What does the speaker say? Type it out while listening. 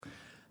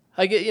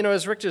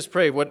As Rick just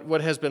prayed,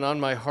 what has been on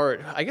my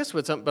heart, I guess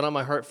what's been on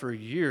my heart for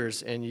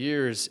years and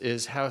years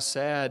is how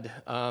sad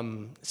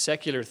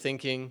secular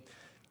thinking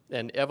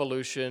and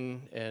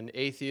evolution and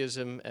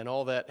atheism and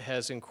all that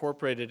has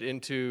incorporated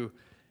into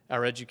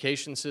our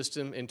education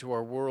system, into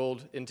our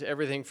world, into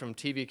everything from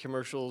TV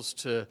commercials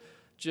to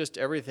just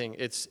everything.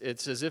 It's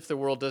as if the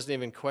world doesn't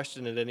even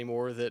question it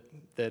anymore,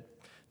 that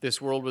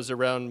this world was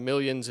around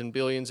millions and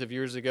billions of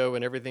years ago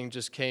and everything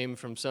just came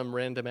from some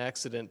random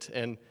accident.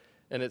 And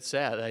it's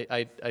sad.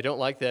 I don't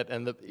like that.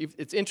 And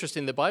it's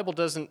interesting. The Bible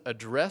doesn't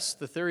address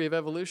the theory of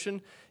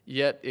evolution,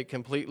 yet it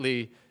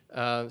completely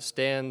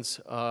stands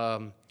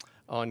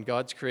on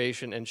God's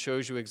creation and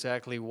shows you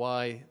exactly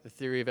why the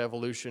theory of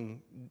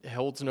evolution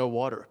holds no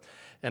water.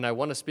 And I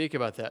want to speak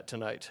about that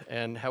tonight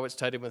and how it's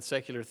tied in with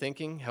secular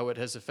thinking, how it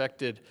has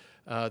affected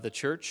the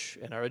church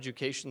and our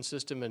education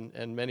system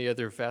and many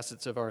other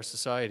facets of our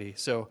society.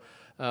 So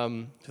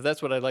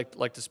that's what I'd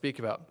like to speak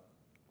about.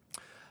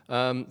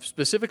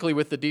 Specifically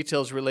with the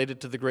details related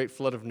to the great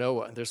flood of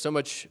Noah. There's so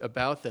much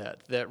about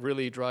that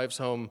really drives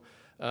home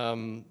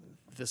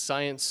the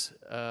science,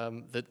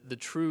 the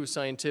true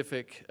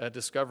scientific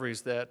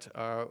discoveries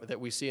that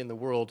we see in the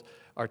world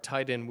are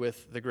tied in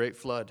with the great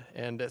flood.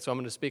 And so I'm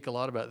going to speak a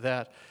lot about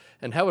that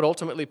and how it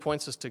ultimately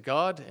points us to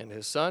God and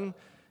His Son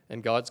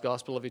and God's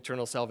gospel of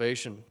eternal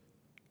salvation.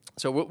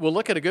 So we'll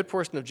look at a good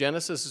portion of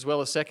Genesis as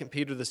well as 2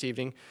 Peter this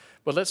evening,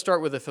 but let's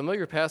start with a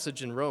familiar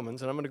passage in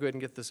Romans, and I'm going to go ahead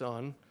and get this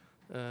on.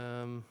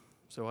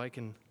 So I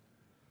can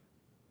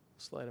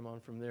slide them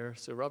on from there.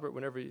 So Robert,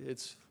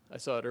 I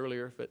saw it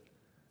earlier, but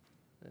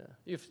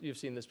yeah, you've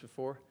seen this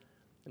before.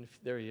 And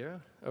there you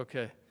are.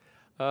 Okay.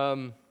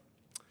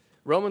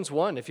 Romans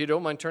 1, if you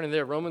don't mind turning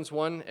there, Romans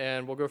 1,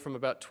 and we'll go from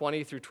about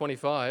 20 through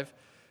 25.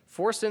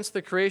 For since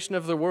the creation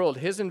of the world,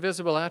 His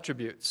invisible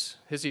attributes,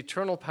 His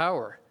eternal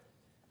power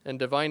and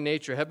divine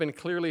nature have been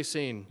clearly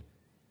seen,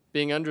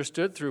 being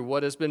understood through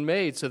what has been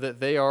made, so that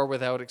they are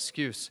without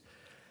excuse.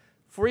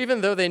 For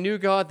even though they knew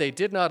God, they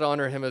did not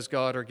honor Him as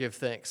God or give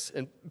thanks.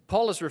 And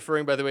Paul is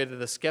referring, by the way, to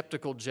the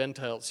skeptical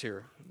Gentiles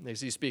here,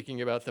 as he's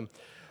speaking about them.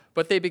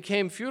 But they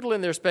became futile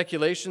in their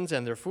speculations,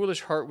 and their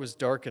foolish heart was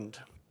darkened.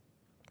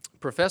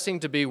 Professing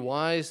to be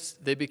wise,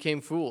 they became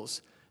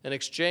fools, and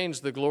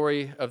exchanged the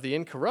glory of the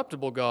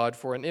incorruptible God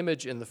for an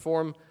image in the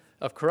form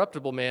of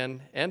corruptible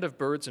man, and of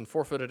birds and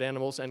four-footed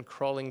animals and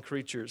crawling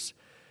creatures.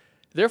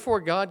 Therefore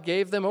God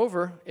gave them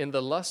over in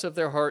the lusts of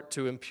their heart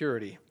to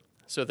impurity,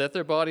 so that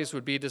their bodies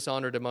would be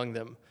dishonored among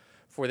them.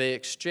 For they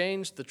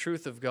exchanged the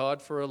truth of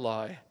God for a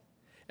lie,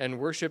 and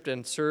worshipped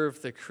and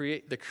served the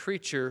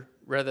creature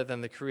rather than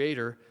the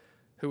Creator,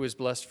 who is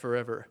blessed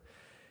forever.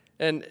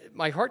 And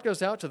my heart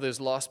goes out to those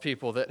lost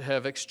people that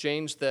have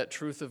exchanged that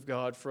truth of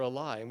God for a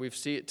lie. And we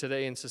see it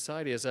today in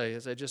society, as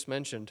I just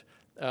mentioned.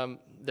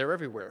 They're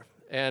everywhere.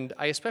 And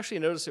I especially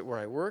notice it where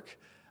I work.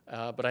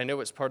 But I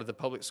know it's part of the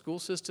public school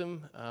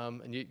system,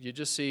 and you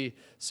just see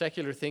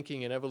secular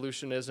thinking and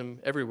evolutionism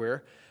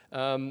everywhere.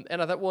 And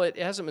I thought, well, it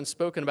hasn't been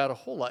spoken about a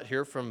whole lot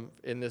here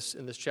in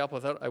this chapel.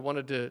 I thought I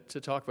wanted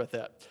to talk about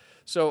that.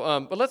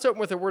 So, but let's open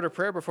with a word of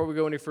prayer before we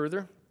go any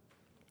further.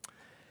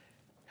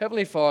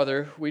 Heavenly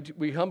Father,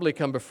 we humbly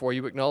come before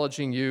you,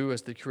 acknowledging you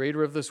as the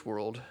creator of this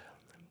world.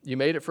 You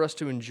made it for us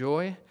to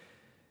enjoy.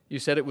 You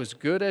said it was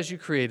good as you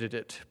created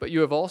it, but you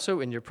have also,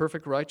 in your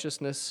perfect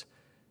righteousness,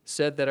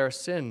 said that our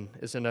sin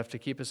is enough to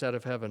keep us out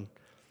of heaven.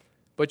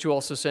 But you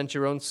also sent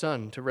your own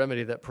Son to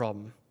remedy that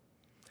problem.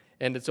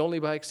 And it's only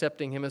by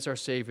accepting Him as our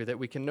Savior that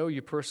we can know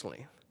you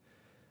personally.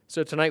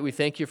 So tonight we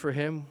thank you for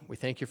Him. We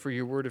thank you for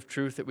your word of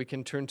truth that we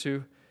can turn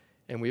to.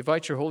 And we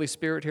invite your Holy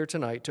Spirit here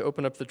tonight to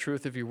open up the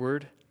truth of your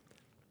word.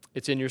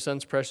 It's in your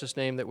Son's precious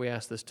name that we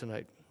ask this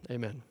tonight.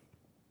 Amen.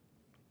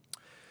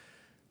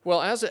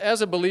 Well,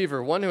 as a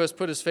believer, one who has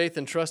put his faith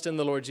and trust in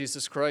the Lord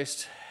Jesus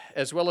Christ,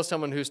 as well as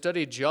someone who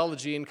studied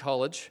geology in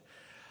college,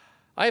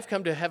 I have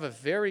come to have a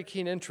very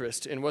keen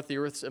interest in what the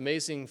Earth's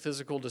amazing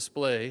physical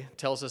display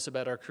tells us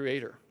about our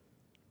Creator.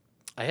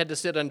 I had to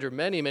sit under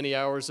many, many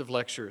hours of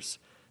lectures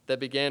that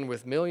began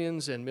with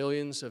millions and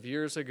millions of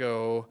years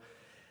ago.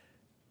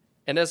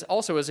 And as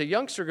a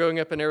youngster growing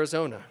up in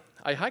Arizona,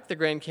 I hiked the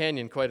Grand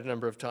Canyon quite a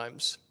number of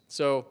times.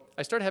 So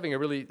I started having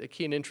a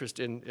keen interest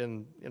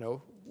in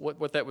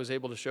what that was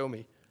able to show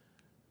me.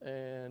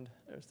 And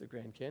there's the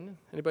Grand Canyon.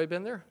 Anybody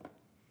been there?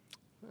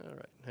 All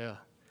right, yeah.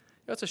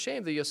 It's a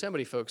shame the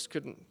Yosemite folks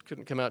couldn't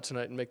come out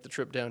tonight and make the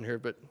trip down here,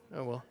 but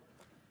oh well.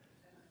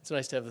 It's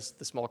nice to have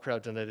the small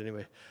crowd tonight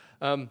anyway.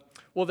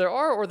 Well,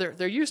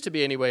 there used to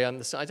be anyway on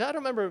the signs. I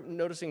don't remember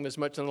noticing them as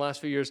much in the last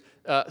few years.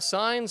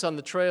 Signs on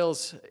the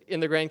trails in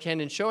the Grand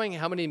Canyon showing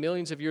how many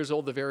millions of years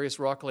old the various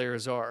rock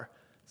layers are.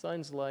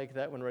 Signs like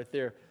that one right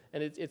there.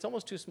 And it's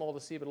almost too small to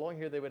see, but along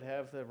here they would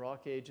have the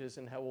rock ages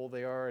and how old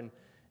they are. And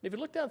if you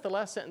look down at the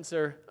last sentence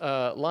there,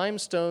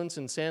 limestones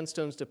and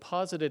sandstones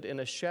deposited in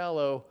a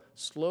shallow,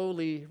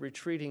 slowly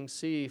retreating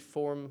sea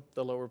form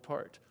the lower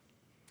part.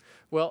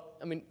 Well,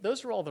 I mean,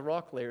 those are all the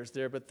rock layers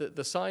there, but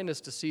the sign is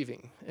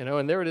deceiving,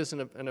 and there it is in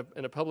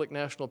a public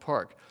national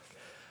park.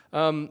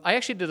 I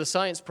actually did a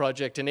science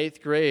project in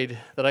 8th grade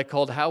that I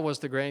called How Was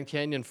the Grand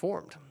Canyon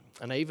Formed?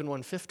 And I even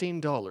won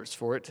 $15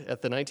 for it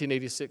at the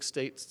 1986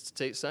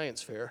 State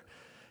Science Fair.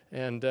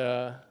 And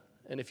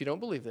if you don't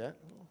believe that,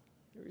 well,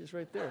 there he is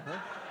right there, huh?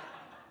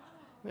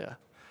 Yeah.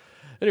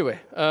 Anyway,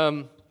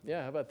 how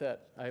about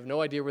that? I have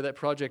no idea where that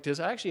project is.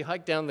 I actually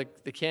hiked down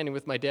the canyon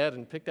with my dad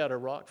and picked out a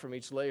rock from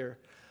each layer.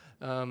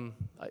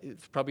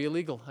 It's probably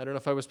illegal. I don't know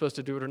if I was supposed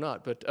to do it or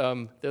not, but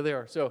there they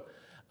are. So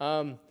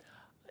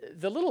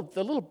the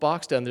little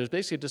box down there is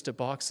basically just a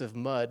box of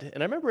mud.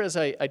 And I remember as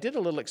I did a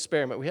little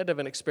experiment, we had to have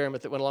an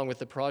experiment that went along with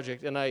the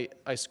project, and I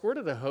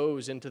squirted a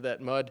hose into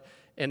that mud,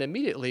 and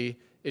immediately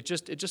it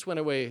just went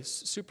away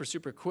super,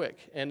 super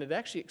quick. And it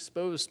actually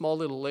exposed small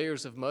little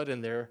layers of mud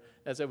in there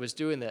as I was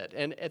doing that.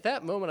 And at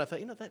that moment, I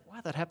thought, wow,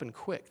 that happened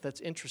quick.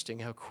 That's interesting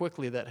how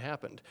quickly that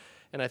happened.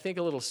 And I think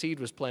a little seed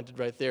was planted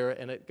right there,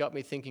 and it got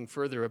me thinking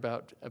further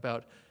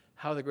about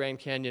how the Grand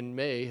Canyon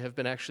may have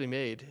been actually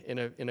made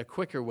in a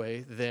quicker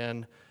way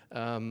than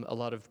a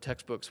lot of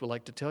textbooks will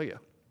like to tell you.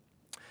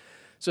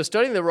 So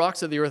studying the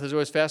rocks of the earth has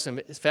always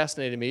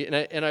fascinated me,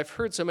 and I've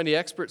heard so many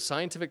expert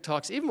scientific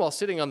talks, even while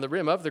sitting on the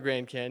rim of the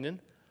Grand Canyon,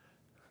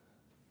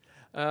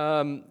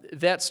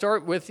 that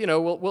start with,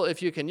 well,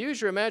 if you can use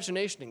your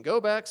imagination and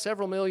go back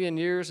several million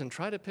years and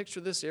try to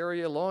picture this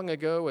area long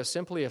ago as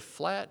simply a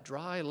flat,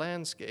 dry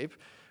landscape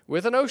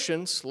with an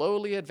ocean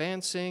slowly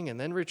advancing and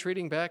then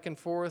retreating back and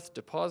forth,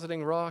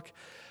 depositing rock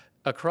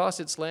across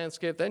its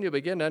landscape, then you'll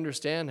begin to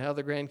understand how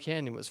the Grand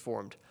Canyon was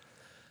formed.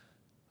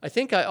 I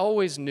think I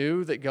always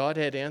knew that God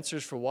had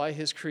answers for why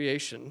his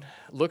creation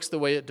looks the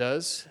way it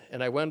does,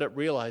 and I wound up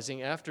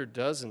realizing after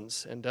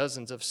dozens and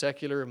dozens of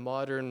secular,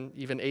 modern,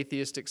 even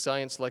atheistic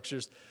science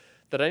lectures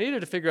that I needed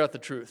to figure out the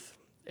truth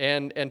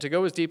and to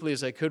go as deeply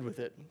as I could with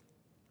it.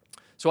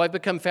 So I've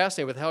become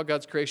fascinated with how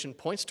God's creation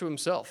points to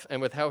himself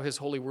and with how his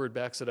holy word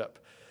backs it up.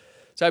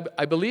 So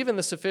I believe in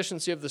the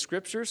sufficiency of the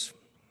scriptures.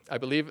 I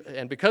believe,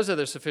 and because of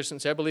their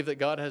sufficiency, I believe that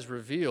God has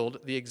revealed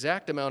the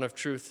exact amount of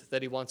truth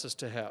that he wants us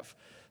to have,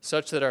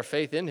 such that our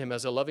faith in him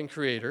as a loving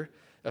creator,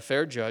 a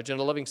fair judge, and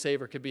a loving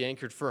savior could be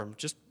anchored firm,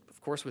 just,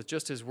 of course, with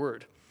just his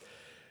word.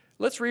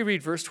 Let's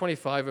reread verse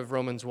 25 of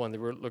Romans 1 that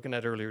we were looking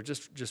at earlier,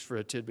 just for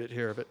a tidbit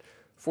here of it.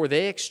 For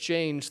they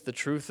exchanged the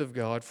truth of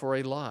God for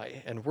a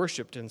lie and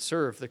worshipped and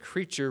served the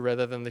creature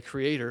rather than the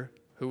creator,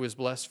 who is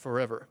blessed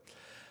forever.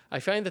 I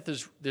find that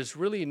there's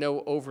really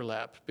no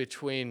overlap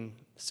between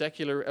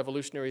secular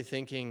evolutionary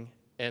thinking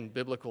and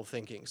biblical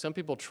thinking. Some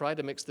people try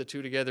to mix the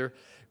two together.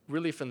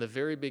 Really, from the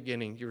very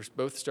beginning, you're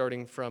both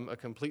starting from a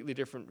completely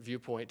different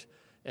viewpoint.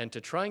 And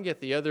to try and get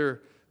the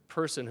other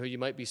person who you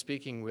might be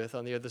speaking with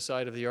on the other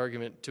side of the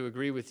argument to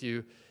agree with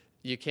you,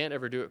 you can't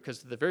ever do it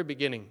because at the very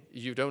beginning,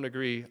 you don't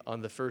agree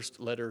on the first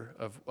letter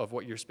of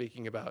what you're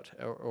speaking about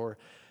or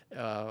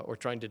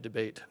trying to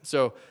debate.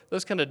 So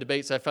those kind of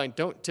debates I find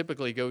don't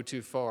typically go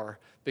too far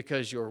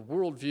because your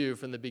worldview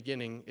from the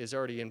beginning is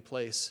already in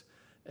place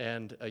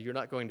and you're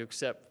not going to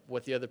accept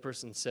what the other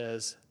person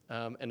says,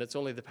 and it's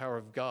only the power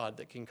of God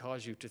that can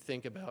cause you to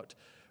think about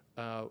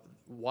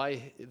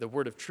why the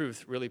word of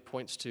truth really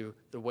points to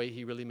the way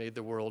he really made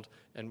the world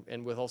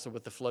and also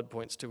what the flood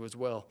points to as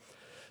well.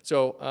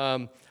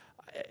 So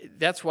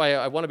that's why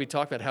I want to be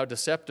talking about how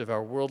deceptive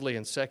our worldly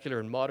and secular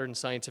and modern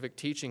scientific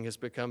teaching has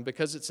become,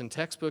 because it's in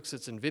textbooks,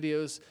 it's in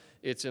videos,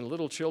 it's in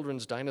little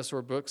children's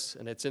dinosaur books,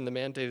 and it's in the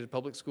mandated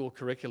public school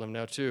curriculum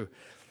now too.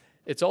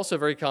 It's also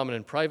very common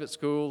in private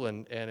school,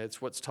 and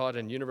it's what's taught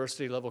in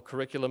university-level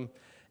curriculum,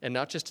 and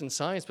not just in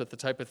science, but the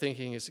type of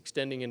thinking is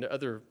extending into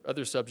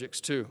other subjects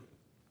too.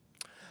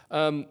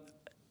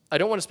 I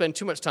don't want to spend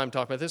too much time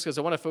talking about this because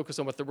I want to focus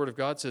on what the Word of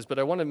God says, but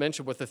I want to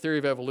mention what the theory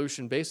of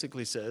evolution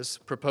basically says,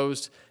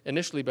 proposed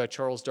initially by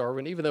Charles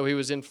Darwin, even though he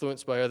was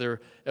influenced by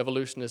other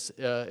evolutionists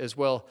as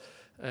well.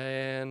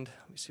 And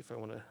let me see if I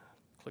want to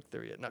click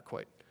there yet. Not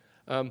quite.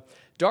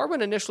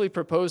 Darwin initially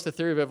proposed the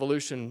theory of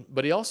evolution,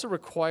 but he also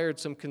required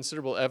some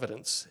considerable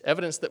evidence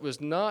that was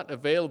not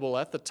available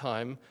at the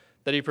time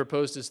that he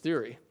proposed his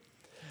theory.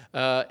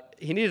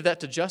 He needed that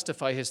to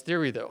justify his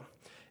theory, though.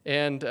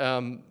 And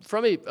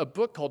from a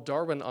book called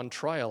Darwin on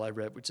Trial I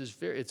read, which is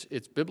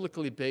it's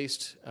biblically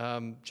based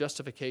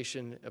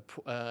justification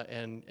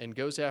and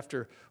goes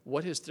after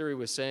what his theory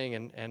was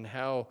saying and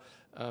how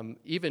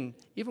even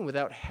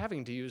without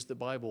having to use the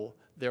Bible,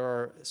 there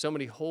are so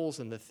many holes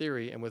in the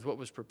theory and with what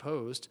was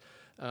proposed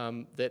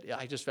that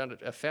I just found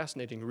it a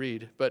fascinating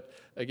read. But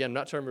again, I'm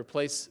not trying to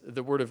replace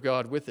the Word of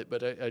God with it,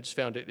 but I just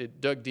found it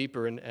dug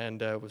deeper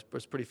and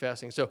was pretty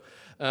fascinating. So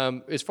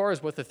as far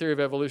as what the theory of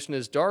evolution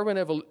is,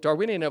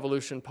 Darwinian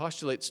evolution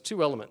postulates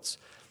two elements.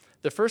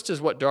 The first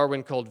is what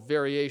Darwin called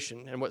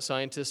variation and what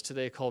scientists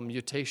today call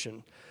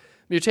mutation.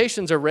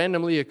 Mutations are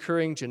randomly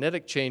occurring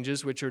genetic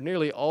changes which are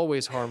nearly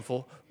always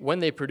harmful when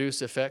they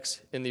produce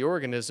effects in the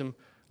organism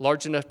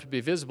large enough to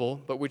be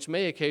visible, but which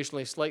may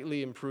occasionally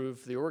slightly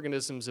improve the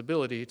organism's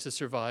ability to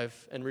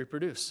survive and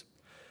reproduce.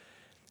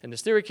 And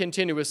this theory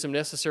continues with some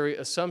necessary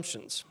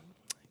assumptions.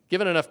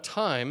 Given enough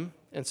time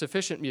and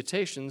sufficient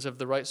mutations of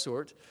the right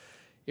sort,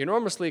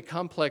 enormously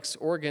complex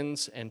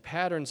organs and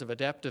patterns of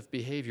adaptive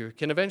behavior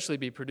can eventually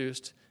be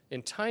produced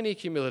in tiny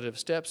cumulative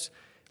steps,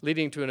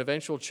 leading to an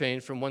eventual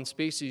change from one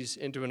species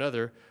into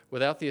another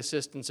without the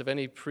assistance of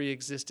any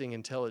pre-existing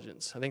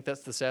intelligence. I think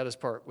that's the saddest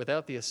part,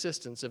 without the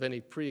assistance of any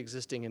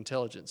pre-existing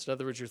intelligence. In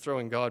other words, you're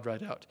throwing God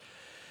right out.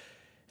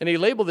 And he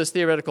labeled this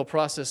theoretical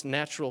process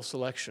natural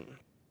selection.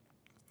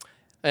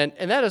 And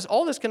that is,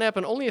 all this can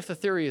happen only if the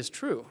theory is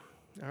true,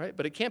 all right?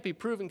 But it can't be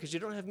proven because you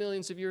don't have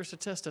millions of years to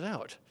test it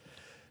out.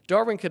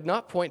 Darwin could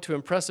not point to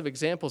impressive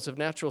examples of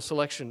natural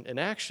selection in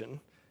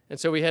action, and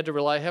so we had to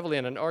rely heavily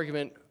on an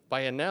argument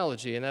by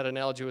analogy, and that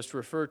analogy was to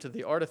refer to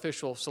the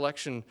artificial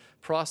selection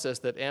process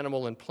that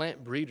animal and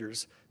plant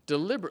breeders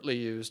deliberately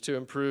use to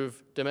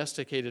improve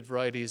domesticated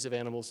varieties of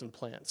animals and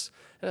plants.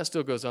 And that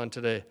still goes on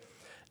today.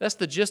 That's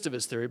the gist of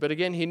his theory, but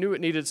again, he knew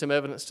it needed some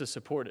evidence to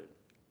support it.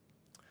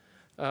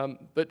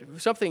 But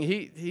something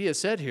he has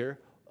said here,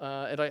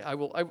 and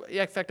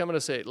in fact, I'm going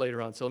to say it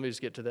later on, so let me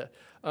just get to that.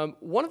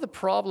 One of the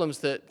problems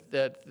that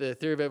the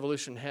theory of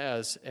evolution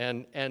has,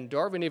 and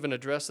Darwin even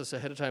addressed this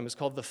ahead of time, is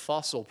called the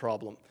fossil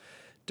problem.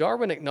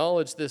 Darwin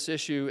acknowledged this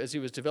issue as he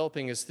was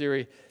developing his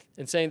theory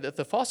in saying that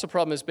the fossil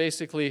problem is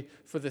basically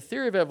for the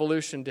theory of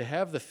evolution to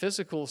have the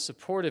physical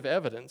supportive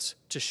evidence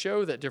to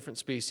show that different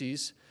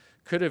species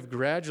could have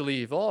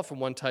gradually evolved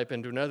from one type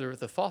into another.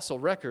 The fossil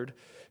record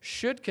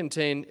should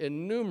contain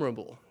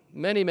innumerable,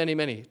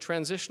 many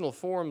transitional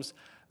forms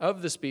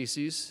of the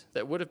species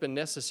that would have been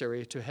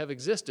necessary to have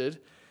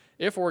existed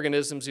if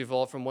organisms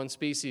evolved from one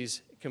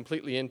species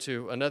completely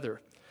into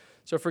another.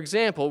 So, for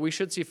example, we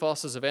should see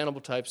fossils of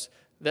animal types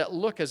that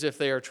look as if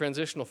they are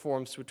transitional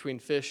forms between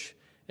fish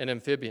and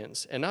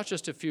amphibians, and not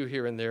just a few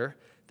here and there.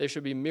 There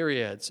should be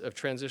myriads of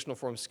transitional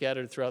forms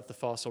scattered throughout the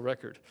fossil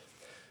record.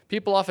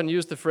 People often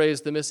use the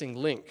phrase the missing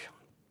link,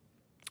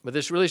 but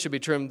this really should be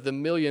termed the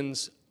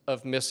millions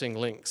of missing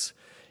links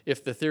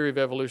if the theory of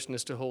evolution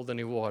is to hold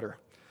any water.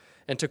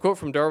 And to quote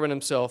from Darwin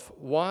himself,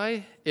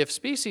 why, if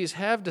species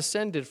have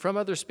descended from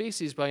other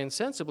species by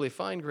insensibly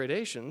fine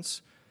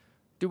gradations,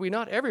 do we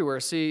not everywhere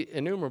see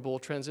innumerable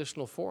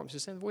transitional forms?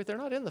 He's saying, wait, they're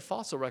not in the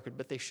fossil record,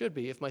 but they should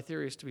be if my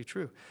theory is to be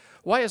true.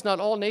 Why is not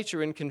all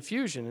nature in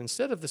confusion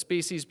instead of the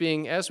species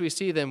being, as we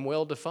see them,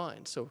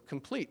 well-defined, so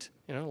complete,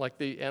 like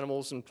the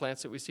animals and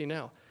plants that we see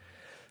now?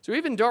 So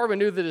even Darwin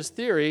knew that his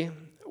theory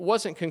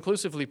wasn't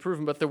conclusively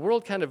proven, but the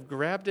world kind of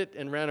grabbed it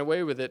and ran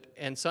away with it,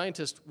 and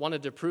scientists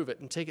wanted to prove it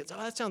and take it.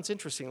 Oh, that sounds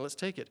interesting, let's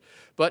take it.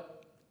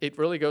 But it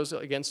really goes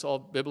against all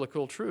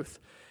biblical truth.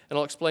 And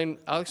I'll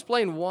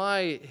explain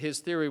why his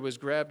theory was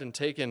grabbed and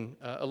taken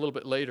a little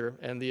bit later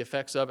and the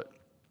effects of it.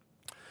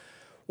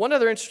 One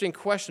other interesting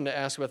question to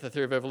ask about the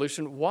theory of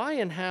evolution: why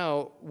and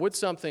how would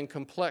something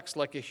complex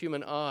like a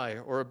human eye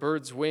or a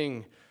bird's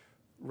wing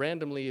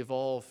randomly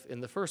evolve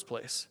in the first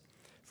place?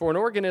 For an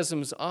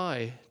organism's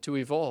eye to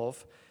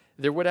evolve,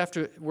 there would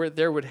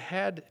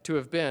had to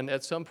have been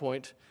at some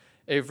point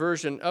a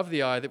version of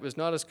the eye that was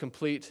not as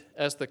complete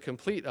as the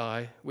complete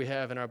eye we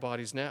have in our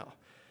bodies now.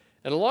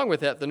 And along with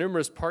that, the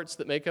numerous parts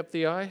that make up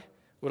the eye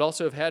would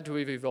also have had to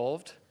have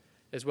evolved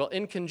as well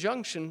in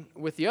conjunction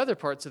with the other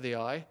parts of the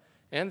eye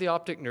and the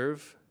optic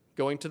nerve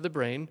going to the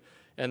brain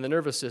and the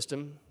nervous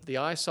system, the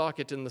eye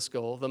socket in the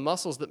skull, the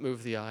muscles that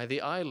move the eye,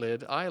 the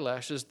eyelid,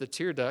 eyelashes, the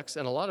tear ducts,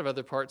 and a lot of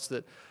other parts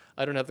that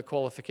I don't have the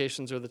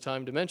qualifications or the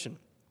time to mention.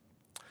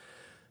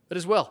 But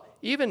as well,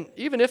 even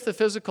if the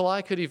physical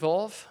eye could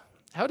evolve,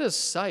 how does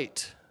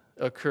sight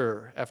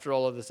occur after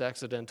all of this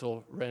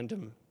accidental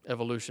random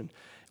evolution?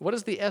 What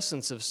is the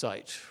essence of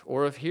sight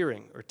or of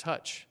hearing or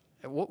touch?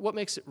 What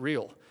makes it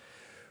real?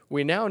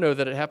 We now know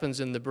that it happens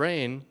in the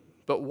brain,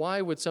 but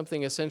why would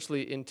something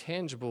essentially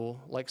intangible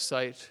like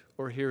sight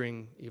or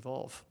hearing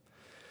evolve?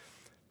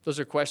 Those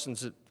are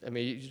questions that,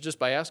 just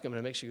by asking them,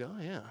 it makes you go,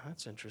 oh yeah,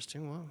 that's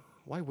interesting. Well,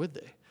 why would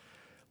they?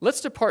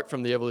 Let's depart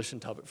from the evolution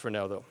topic for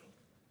now, though,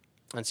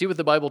 and see what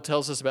the Bible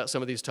tells us about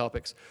some of these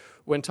topics.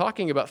 When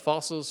talking about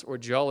fossils or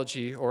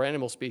geology or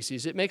animal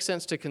species, it makes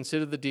sense to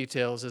consider the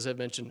details, as I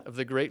mentioned, of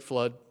the great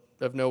flood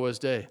of Noah's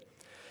day.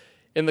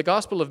 In the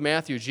Gospel of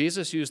Matthew,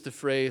 Jesus used the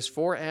phrase,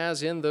 "for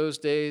as in those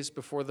days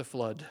before the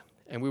flood."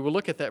 And we will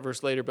look at that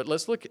verse later, but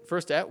let's look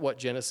first at what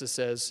Genesis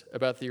says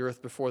about the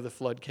earth before the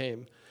flood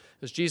came,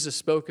 as Jesus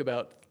spoke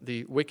about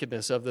the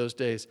wickedness of those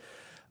days.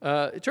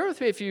 Turn with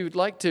me, if you'd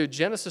like, to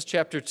Genesis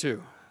chapter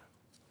 2.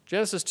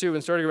 Genesis 2,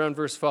 and starting around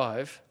verse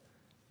 5.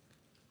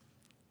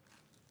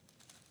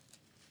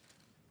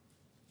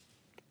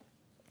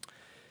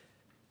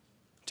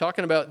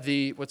 Talking about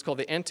what's called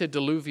the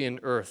antediluvian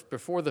earth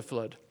before the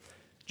flood.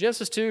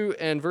 Genesis 2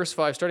 and verse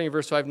 5, starting in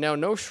verse 5, "Now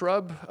no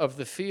shrub of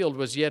the field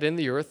was yet in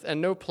the earth,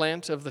 and no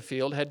plant of the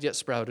field had yet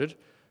sprouted,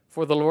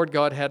 for the Lord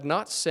God had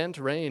not sent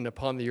rain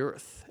upon the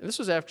earth." And this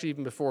was actually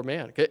even before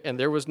man. Okay? "And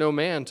there was no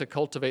man to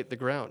cultivate the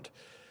ground.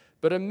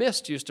 But a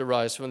mist used to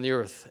rise from the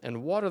earth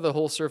and water the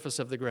whole surface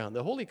of the ground."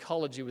 The whole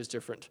ecology was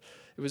different.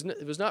 It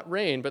was not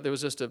rain, but there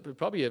was just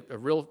probably a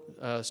real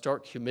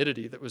stark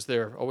humidity that was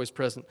there, always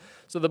present.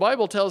 So the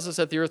Bible tells us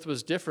that the earth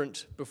was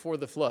different before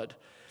the flood.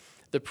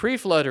 The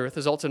pre-flood earth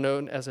is also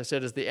known, as I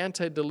said, as the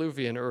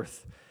antediluvian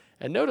earth.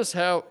 And notice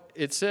how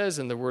it says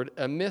in the word,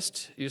 a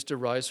mist used to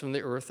rise from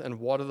the earth and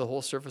water the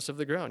whole surface of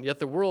the ground. Yet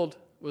the world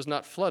was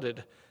not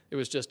flooded. It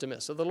was just a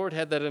mist. So the Lord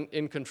had that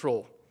in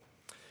control.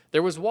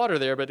 There was water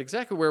there, but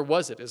exactly where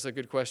was it is a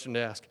good question to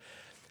ask.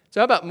 So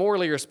how about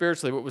morally or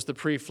spiritually, what was the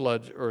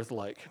pre-flood earth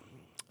like?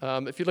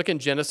 If you look in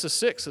Genesis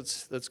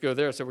 6, let's go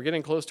there. So we're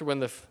getting close to when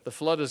the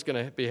flood is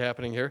going to be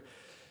happening here.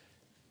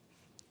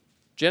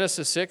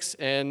 Genesis 6,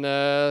 and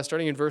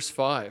starting in verse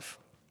 5.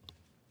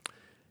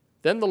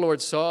 Then the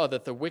Lord saw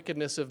that the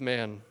wickedness of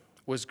man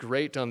was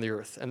great on the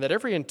earth, and that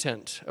every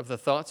intent of the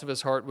thoughts of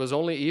his heart was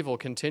only evil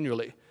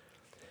continually.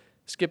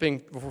 Skipping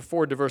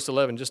forward to verse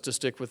 11, just to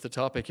stick with the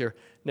topic here.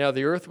 Now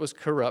the earth was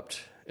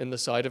corrupt in the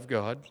sight of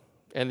God,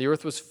 and the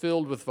earth was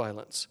filled with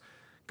violence.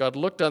 God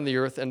looked on the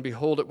earth, and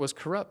behold, it was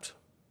corrupt,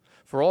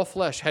 for all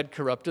flesh had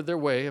corrupted their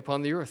way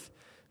upon the earth.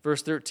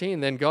 Verse 13,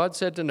 then God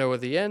said to Noah,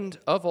 the end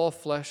of all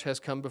flesh has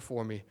come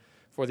before me,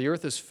 for the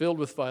earth is filled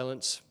with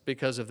violence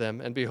because of them,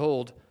 and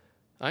behold,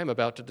 I am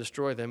about to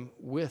destroy them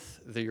with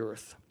the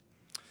earth.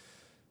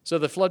 So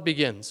the flood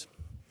begins.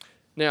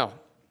 Now,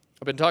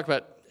 I've been talking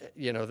about,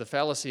 the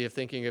fallacy of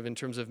thinking of in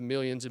terms of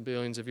millions and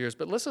billions of years,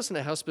 but let's listen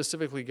to how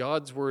specifically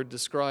God's word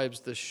describes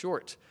the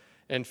short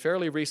and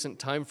fairly recent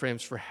time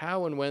frames for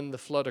how and when the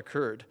flood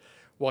occurred,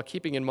 while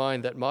keeping in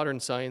mind that modern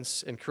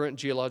science and current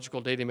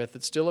geological dating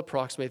methods still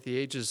approximate the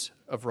ages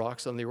of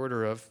rocks on the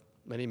order of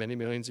many, many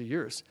millions of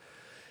years.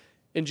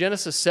 In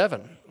Genesis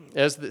 7,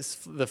 as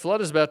the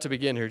flood is about to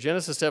begin here,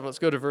 Genesis 7, let's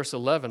go to verse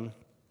 11.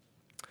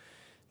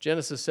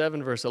 Genesis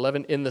 7, verse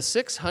 11, in the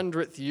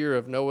 600th year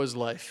of Noah's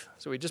life.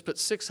 So he just put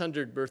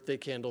 600 birthday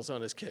candles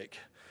on his cake.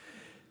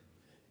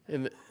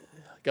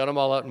 Got them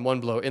all out in one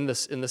blow. In the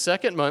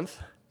second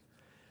month,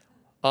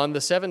 on the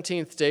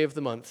 17th day of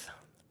the month,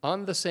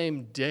 on the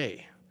same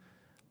day,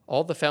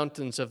 all the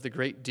fountains of the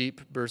great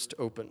deep burst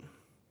open.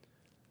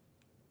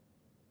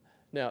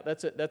 Now,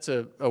 that's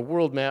a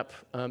world map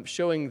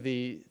showing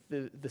the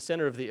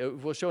center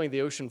of showing the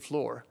ocean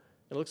floor.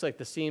 It looks like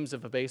the seams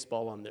of a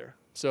baseball on there.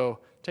 So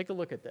take a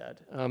look at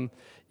that.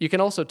 You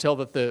can also tell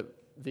that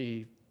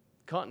the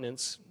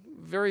continents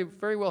very,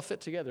 very well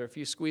fit together if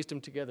you squeezed them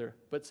together,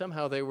 but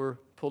somehow they were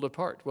pulled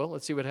apart. Well,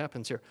 let's see what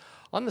happens here.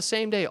 On the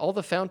same day, all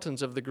the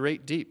fountains of the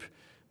great deep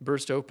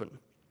burst open,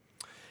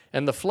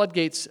 and the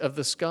floodgates of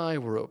the sky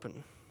were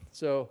open.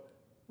 So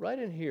right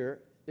in here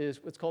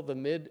is what's called the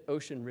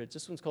Mid-Ocean Ridge.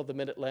 This one's called the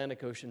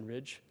Mid-Atlantic Ocean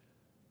Ridge.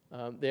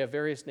 They have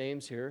various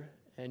names here,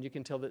 and you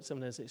can tell that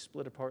sometimes they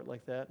split apart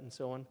like that and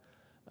so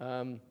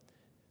on.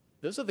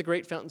 Those are the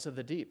great fountains of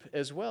the deep.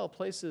 As well,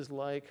 places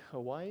like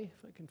Hawaii,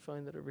 if I can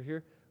find that over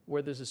here,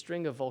 where there's a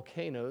string of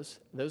volcanoes.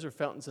 Those are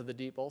fountains of the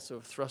deep also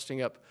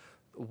thrusting up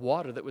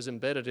water that was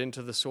embedded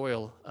into the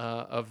soil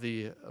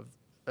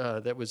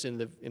that was in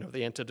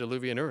the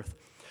antediluvian earth.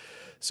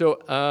 So,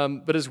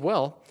 but as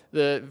well,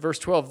 verse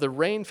 12, the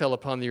rain fell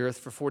upon the earth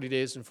for 40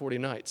 days and 40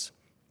 nights.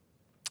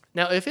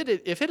 Now, if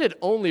it had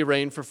only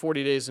rained for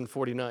 40 days and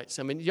 40 nights,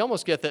 I mean, you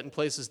almost get that in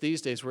places these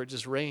days where it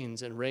just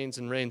rains and rains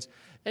and rains,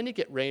 and you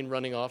get rain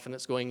running off and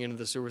it's going into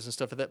the sewers and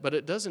stuff like that, but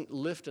it doesn't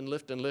lift and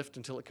lift and lift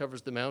until it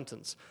covers the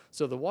mountains.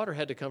 So the water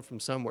had to come from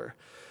somewhere.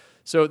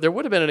 So there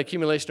would have been an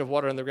accumulation of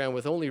water on the ground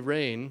with only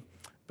rain,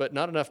 but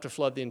not enough to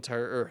flood the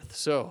entire earth.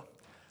 So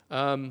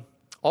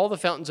all the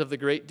fountains of the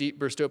great deep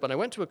burst open. I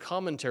went to a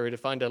commentary to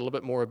find out a little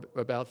bit more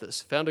about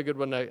this. Found a good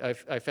one.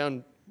 I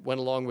found went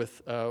along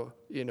with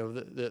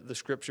the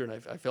scripture, and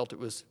I felt it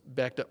was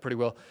backed up pretty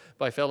well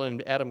by a fellow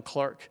named Adam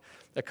Clark.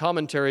 A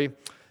commentary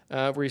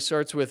where he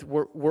starts with,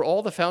 were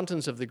all the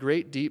fountains of the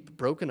great deep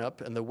broken up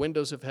and the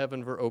windows of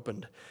heaven were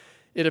opened.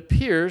 It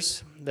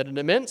appears that an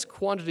immense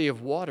quantity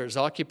of waters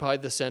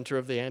occupied the center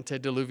of the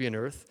antediluvian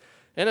earth,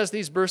 and as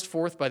these burst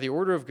forth by the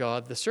order of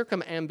God, the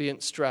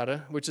circumambient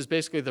strata, which is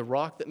basically the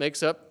rock that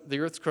makes up the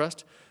earth's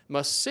crust,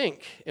 must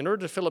sink in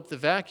order to fill up the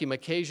vacuum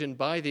occasioned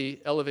by the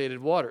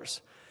elevated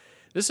waters.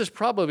 This is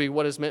probably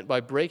what is meant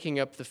by breaking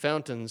up the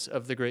fountains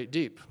of the great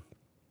deep.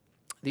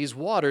 These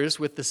waters,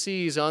 with the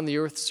seas on the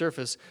earth's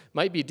surface,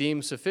 might be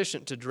deemed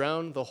sufficient to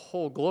drown the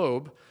whole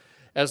globe,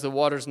 as the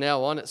waters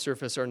now on its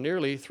surface are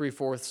nearly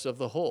 3/4 of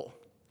the whole.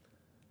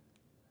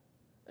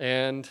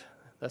 And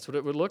that's what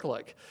it would look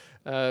like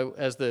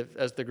as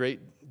the great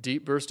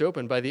deep burst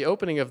open. By the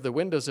opening of the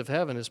windows of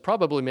heaven is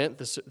probably meant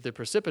the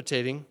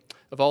precipitating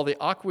of all the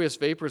aqueous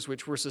vapors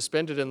which were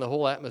suspended in the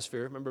whole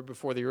atmosphere. Remember,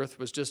 before the earth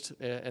was just,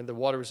 and the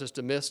water was just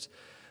a mist,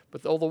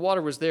 but all the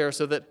water was there,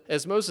 so that,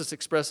 as Moses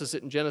expresses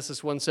it in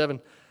Genesis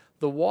 1:7,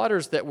 the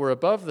waters that were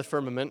above the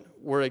firmament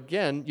were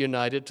again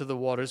united to the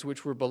waters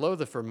which were below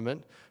the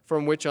firmament,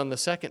 from which on the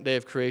second day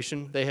of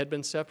creation they had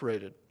been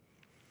separated.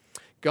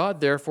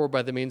 God, therefore,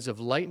 by the means of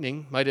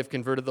lightning, might have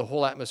converted the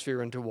whole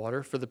atmosphere into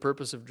water for the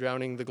purpose of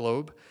drowning the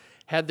globe,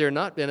 had there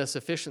not been a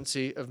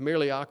sufficiency of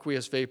merely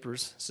aqueous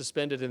vapors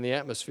suspended in the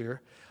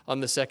atmosphere on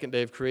the second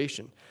day of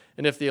creation.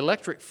 And if the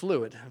electric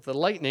fluid, if the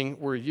lightning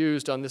were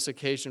used on this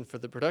occasion for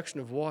the production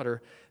of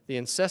water, the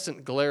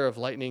incessant glare of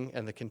lightning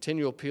and the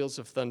continual peals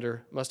of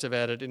thunder must have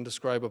added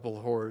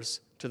indescribable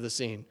horrors to the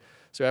scene.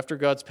 So after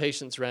God's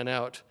patience ran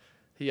out,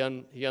 he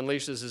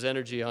unleashes his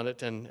energy on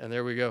it, and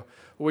there we go.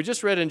 Well, we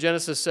just read in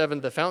Genesis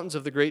 7, the fountains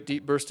of the great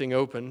deep bursting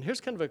open.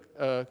 Here's kind of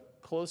a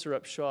closer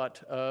up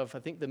shot of, I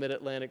think, the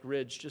Mid-Atlantic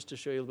Ridge, just to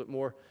show you a little bit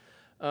more.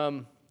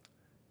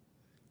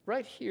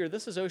 Right here,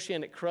 this is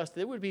oceanic crust.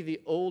 It would be the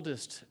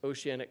oldest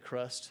oceanic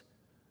crust.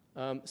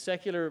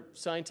 Secular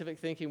scientific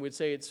thinking would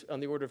say it's on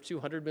the order of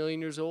 200 million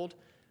years old.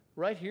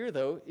 Right here,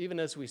 though, even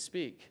as we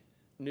speak,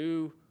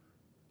 new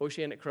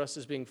oceanic crust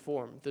is being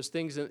formed. There's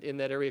things in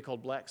that area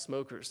called black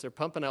smokers. They're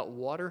pumping out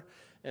water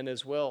and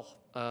as well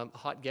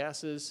hot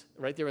gases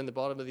right there in the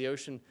bottom of the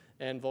ocean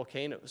and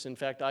volcanoes. In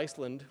fact,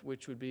 Iceland,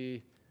 which would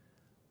be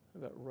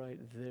about right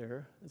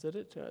there, is that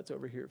it? It's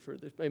over here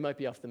further. It might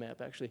be off the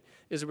map, actually,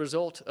 is a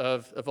result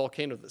of a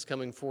volcano that's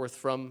coming forth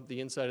from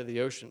the inside of the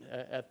ocean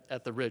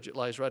at the ridge. It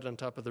lies right on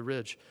top of the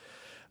ridge.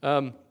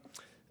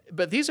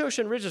 But these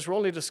ocean ridges were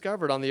only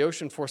discovered on the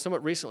ocean floor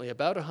somewhat recently,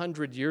 about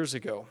 100 years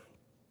ago.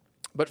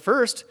 But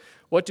first,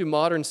 what do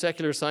modern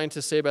secular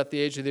scientists say about the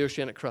age of the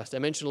oceanic crust? I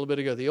mentioned a little bit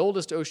ago, the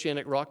oldest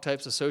oceanic rock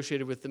types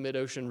associated with the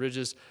mid-ocean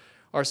ridges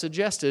are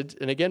suggested,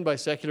 and again by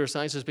secular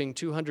science, as being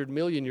 200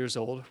 million years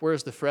old,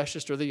 whereas the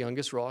freshest or the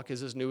youngest rock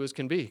is as new as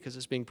can be, because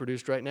it's being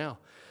produced right now.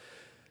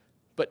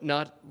 But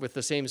not with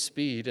the same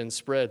speed and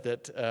spread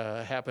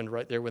that happened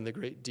right there when the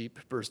great deep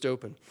burst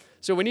open.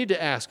 So we need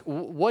to ask,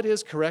 what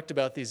is correct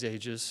about these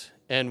ages,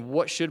 and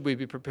what should we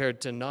be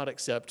prepared to not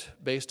accept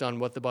based on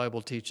what the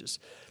Bible teaches?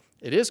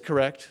 It is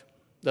correct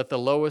that the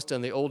lowest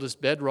and the oldest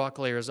bedrock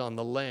layers on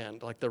the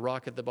land, like the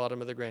rock at the bottom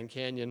of the Grand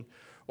Canyon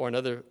or in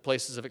other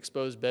places of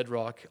exposed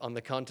bedrock on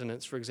the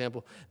continents, for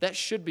example, that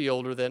should be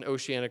older than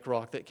oceanic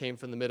rock that came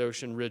from the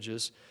mid-ocean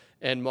ridges.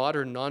 And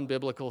modern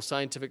non-biblical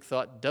scientific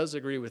thought does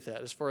agree with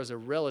that as far as a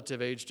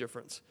relative age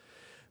difference.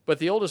 But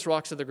the oldest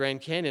rocks of the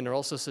Grand Canyon are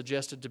also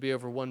suggested to be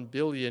over 1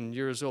 billion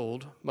years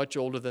old, much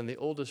older than the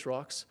oldest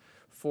rocks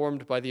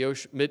formed by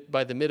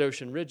the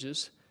mid-ocean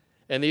ridges.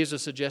 And these are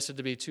suggested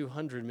to be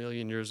 200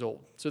 million years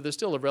old. So there's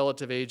still a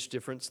relative age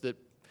difference that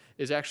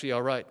is actually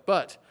all right.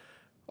 But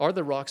are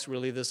the rocks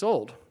really this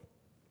old?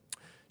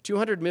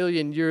 200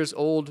 million years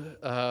old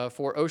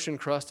for ocean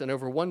crust and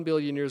over 1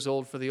 billion years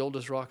old for the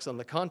oldest rocks on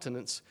the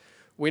continents.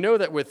 We know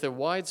that with the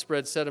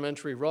widespread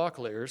sedimentary rock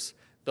layers,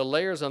 the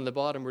layers on the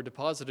bottom were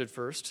deposited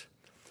first,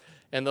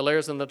 and the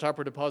layers on the top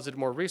were deposited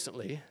more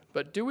recently.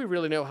 But do we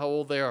really know how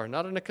old they are?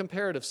 Not in a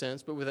comparative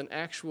sense, but with an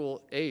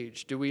actual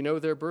age. Do we know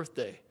their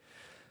birthday?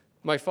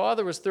 My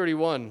father was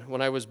 31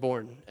 when I was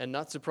born, and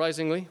not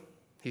surprisingly,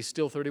 he's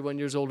still 31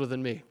 years older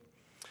than me.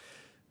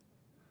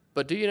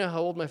 But do you know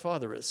how old my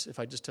father is, if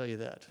I just tell you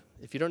that?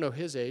 If you don't know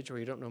his age or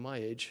you don't know my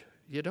age,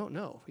 you don't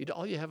know.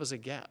 All you have is a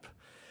gap.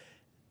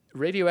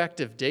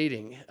 Radioactive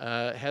dating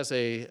has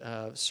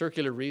a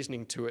circular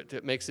reasoning to it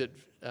that makes it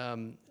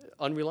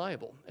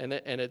unreliable. And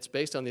it's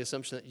based on the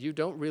assumption that you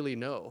don't really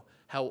know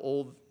how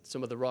old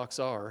some of the rocks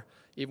are.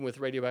 Even with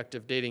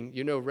radioactive dating,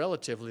 you know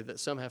relatively that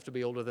some have to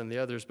be older than the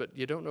others, but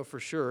you don't know for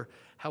sure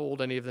how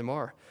old any of them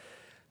are.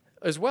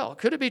 As well,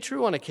 could it be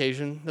true on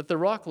occasion that the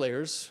rock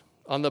layers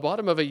on the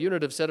bottom of a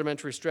unit of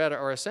sedimentary strata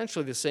are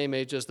essentially the same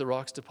age as the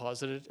rocks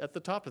deposited at the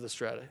top of the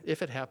strata,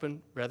 if it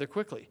happened rather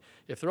quickly?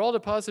 If they're all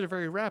deposited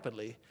very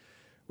rapidly,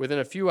 within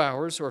a few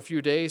hours or a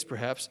few days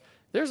perhaps,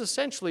 there's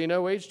essentially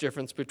no age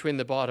difference between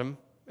the bottom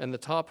and the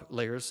top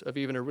layers of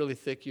even a really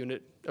thick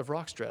unit of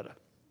rock strata.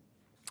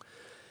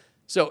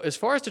 So as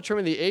far as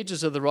determining the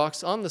ages of the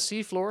rocks on the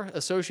seafloor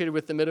associated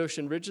with the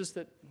mid-ocean ridges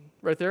that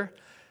right there,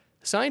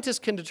 scientists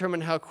can determine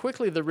how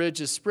quickly the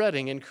ridge is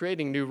spreading and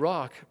creating new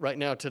rock right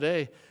now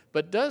today.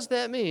 But does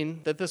that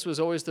mean that this was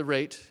always the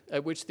rate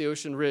at which the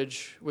ocean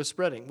ridge was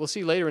spreading? We'll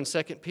see later in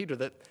 2 Peter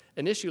that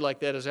an issue like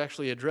that is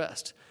actually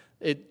addressed.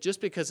 Just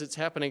because it's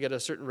happening at a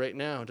certain rate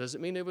now, does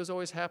it mean it was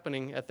always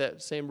happening at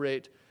that same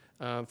rate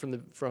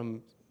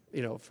from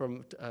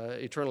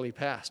eternally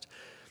past?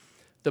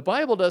 The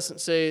Bible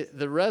doesn't say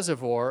the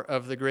reservoir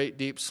of the great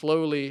deep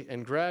slowly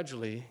and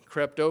gradually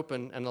crept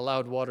open and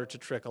allowed water to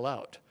trickle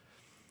out.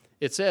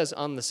 It says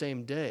on the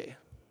same day,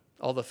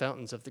 all the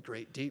fountains of the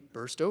great deep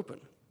burst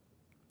open.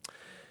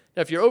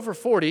 Now, if you're over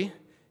 40,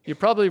 you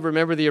probably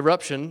remember the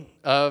eruption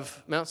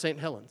of Mount St.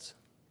 Helens.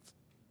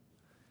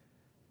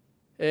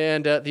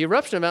 And the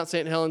eruption of Mount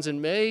St. Helens in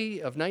May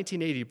of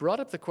 1980 brought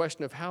up the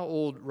question of how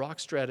old rock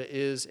strata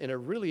is in a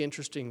really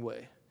interesting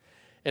way.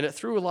 And it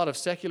threw a lot of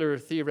secular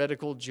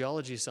theoretical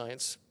geology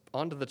science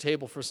onto the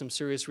table for some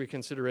serious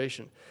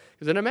reconsideration.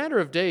 Because in a matter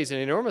of days, an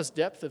enormous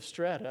depth of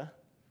strata,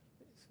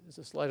 there's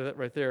a slide of that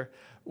right there,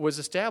 was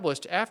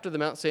established after the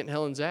Mount St.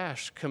 Helens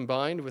ash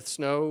combined with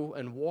snow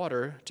and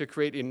water to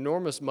create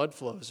enormous mud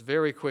flows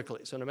very quickly.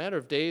 So in a matter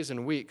of days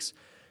and weeks,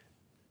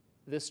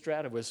 this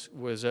strata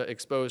was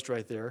exposed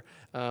right there.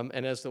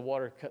 And as the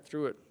water cut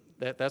through it,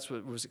 that's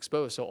what was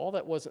exposed. So all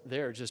that wasn't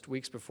there just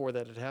weeks before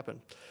that had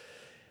happened.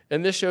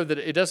 And this showed that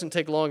it doesn't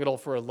take long at all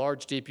for a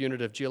large, deep unit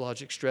of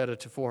geologic strata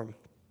to form.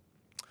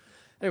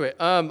 Anyway,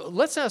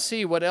 let's now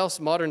see what else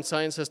modern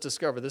science has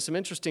discovered. There's some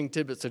interesting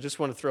tidbits I just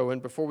want to throw in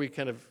before we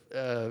kind of,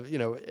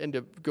 end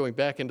up going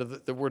back into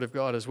the Word of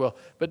God as well.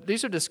 But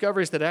these are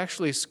discoveries that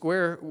actually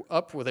square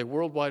up with a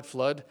worldwide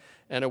flood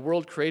and a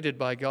world created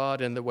by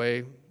God in the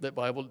way that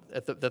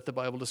the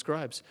Bible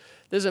describes.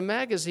 There's a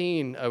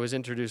magazine I was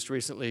introduced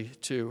recently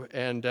to,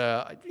 and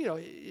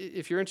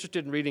if you're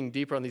interested in reading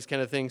deeper on these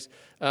kind of things,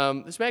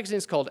 this magazine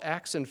is called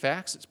Acts and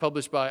Facts. It's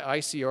published by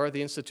ICR,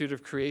 the Institute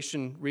of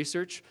Creation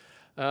Research.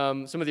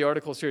 Some of the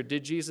articles here: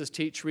 Did Jesus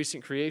teach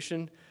recent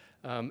creation?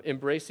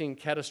 Embracing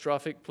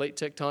catastrophic plate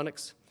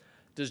tectonics?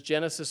 Does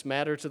Genesis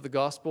matter to the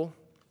gospel?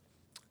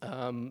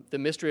 The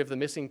mystery of the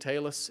missing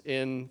talus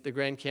in the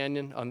Grand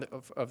Canyon,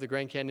 of the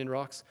Grand Canyon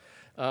rocks.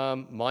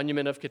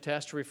 Monument of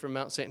catastrophe from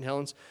Mount St.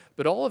 Helens.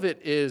 But all of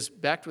it is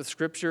backed with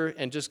Scripture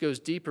and just goes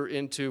deeper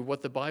into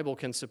what the Bible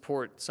can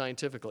support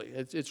scientifically.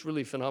 It's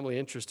really phenomenally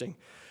interesting.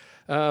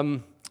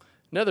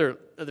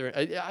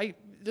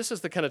 This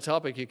is the kind of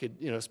topic you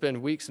could spend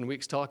weeks and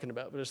weeks talking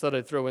about, but I just thought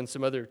I'd throw in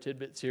some other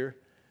tidbits here.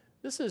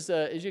 This is,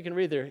 as you can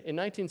read there, in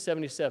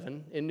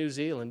 1977 in New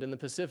Zealand in the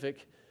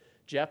Pacific,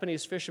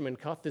 Japanese fishermen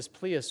caught this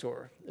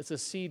plesiosaur. It's a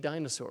sea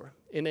dinosaur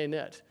in a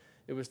net.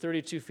 It was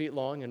 32 feet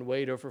long and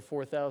weighed over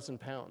 4,000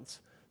 pounds.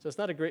 So it's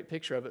not a great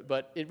picture of it,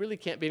 but it really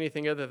can't be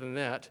anything other than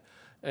that.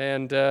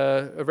 And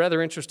a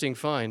rather interesting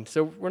find.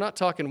 So we're not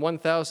talking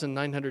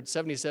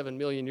 1,977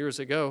 million years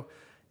ago.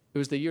 It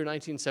was the year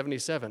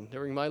 1977,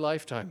 during my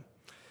lifetime.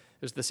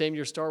 It was the same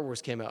year Star Wars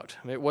came out.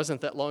 I mean, it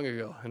wasn't that long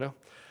ago,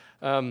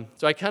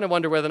 So I kind of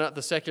wonder whether or not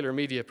the secular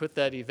media put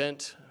that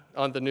event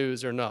on the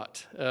news or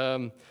not.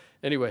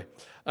 Anyway,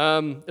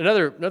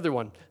 another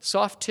one.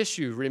 Soft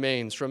tissue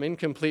remains from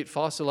incomplete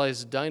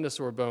fossilized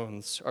dinosaur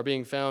bones are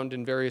being found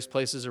in various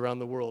places around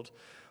the world.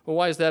 Well,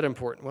 why is that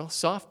important? Well,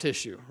 soft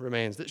tissue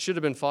remains that should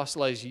have been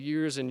fossilized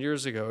years and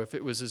years ago if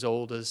it was as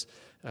old as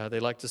they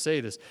like to say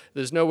it is.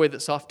 There's no way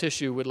that soft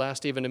tissue would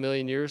last even 1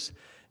 million years,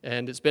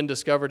 and it's been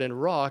discovered in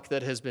rock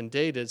that has been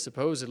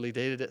supposedly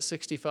dated at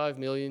 65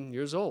 million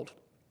years old.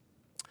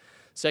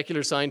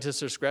 Secular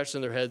scientists are scratching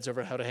their heads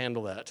over how to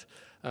handle that.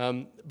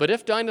 But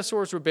if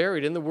dinosaurs were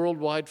buried in the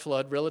worldwide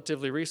flood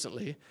relatively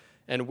recently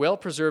and well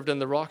preserved in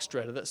the rock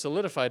strata that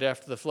solidified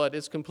after the flood,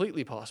 it's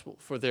completely possible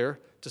for there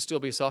to still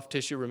be soft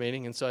tissue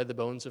remaining inside the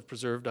bones of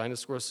preserved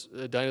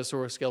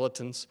dinosaur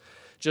skeletons,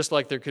 just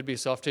like there could be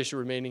soft tissue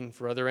remaining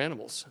for other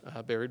animals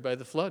buried by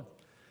the flood.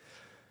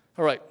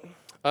 All right.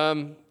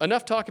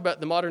 Enough talk about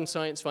the modern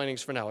science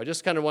findings for now. I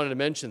just kind of wanted to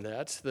mention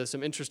that. There's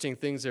some interesting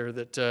things there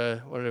that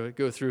I wanted to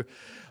go through.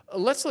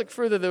 Let's look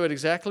further, though, at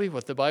exactly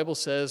what the Bible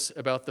says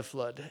about the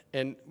flood.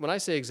 And when I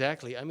say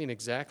exactly, I mean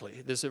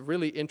exactly. There's a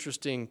really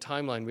interesting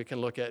timeline we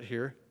can look at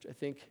here. I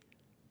think,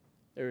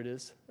 there it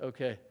is.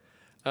 Okay.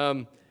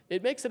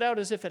 It makes it out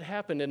as if it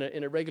happened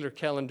in a regular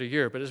calendar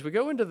year. But as we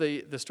go into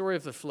the story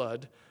of the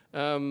flood,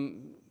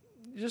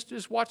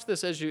 just watch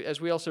this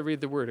as we also read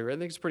the word here. I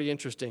think it's pretty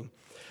interesting.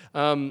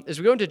 As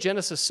we go into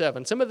Genesis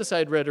 7, some of this I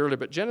had read earlier,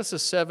 but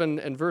Genesis 7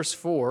 and verse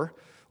 4,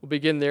 we'll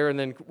begin there and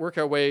then work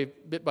our way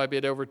bit by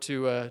bit over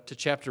to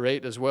chapter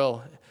 8 as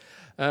well.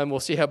 We'll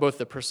see how both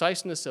the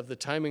preciseness of the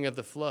timing of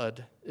the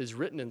flood is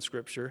written in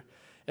Scripture,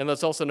 and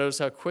let's also notice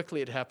how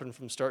quickly it happened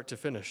from start to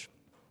finish.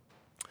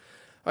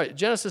 All right,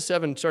 Genesis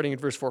 7, starting at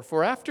verse 4.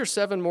 For after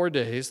 7 more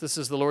days, this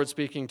is the Lord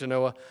speaking to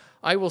Noah,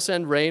 I will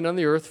send rain on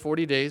the earth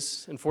 40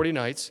 days and 40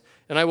 nights,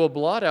 and I will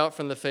blot out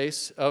from the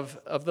face of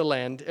the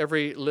land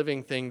every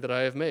living thing that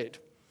I have made.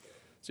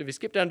 So if you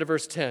skip down to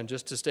verse 10,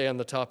 just to stay on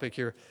the topic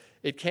here,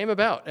 it came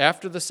about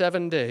after the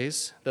 7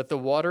 days that the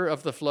water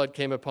of the flood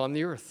came upon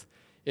the earth,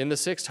 in the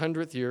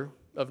 600th year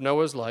of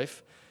Noah's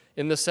life,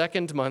 in the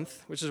 2nd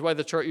month, which is why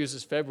the chart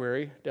uses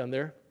February down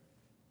there.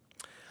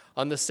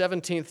 On the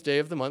 17th day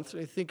of the month,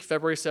 I think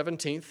February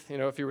 17th,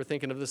 if you were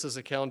thinking of this as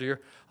a calendar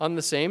year, on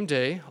the same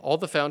day, all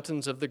the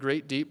fountains of the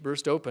great deep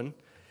burst open,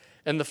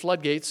 and the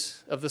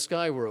floodgates of the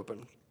sky were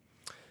open.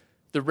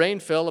 The rain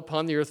fell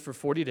upon the earth for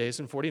 40 days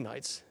and 40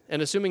 nights,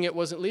 and assuming it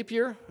wasn't leap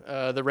year,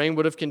 the rain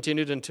would have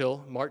continued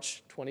until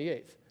March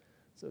 28th.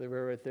 So they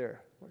were right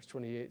there, March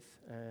 28th,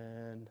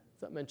 and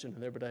it's not mentioned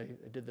in there, but I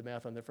did the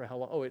math on there for how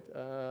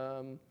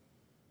long.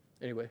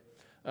 Anyway,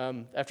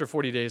 after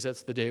 40 days,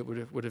 that's the day it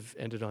would have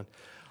ended on.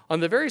 On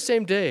the very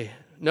same day,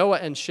 Noah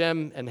and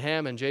Shem and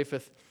Ham and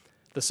Japheth,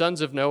 the sons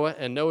of Noah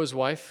and Noah's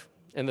wife,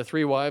 and the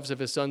 3 wives of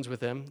his sons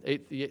with them,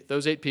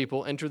 those 8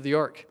 people, entered the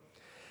ark.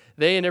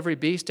 They and every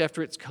beast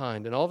after its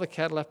kind, and all the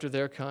cattle after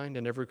their kind,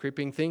 and every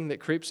creeping thing that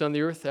creeps on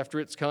the earth after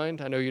its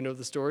kind. I know you know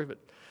the story, but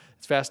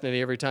it's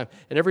fascinating every time.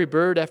 And every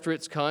bird after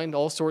its kind,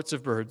 all sorts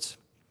of birds.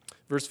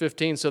 Verse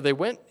 15, so they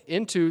went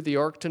into the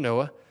ark to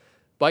Noah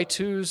by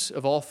twos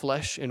of all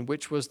flesh, in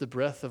which was the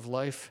breath of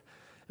life.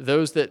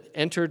 Those that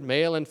entered,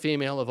 male and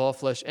female of all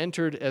flesh,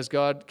 entered as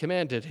God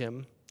commanded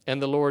him,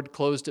 and the Lord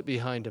closed it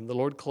behind him. The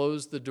Lord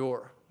closed the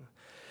door.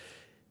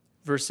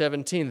 Verse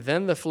 17,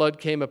 then the flood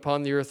came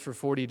upon the earth for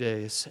 40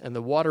 days, and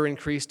the water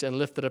increased and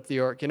lifted up the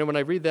ark. When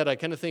I read that, I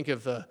kind of think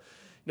of,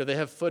 they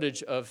have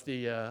footage of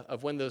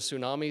when those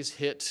tsunamis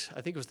hit,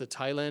 I think it was the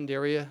Thailand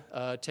area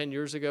 10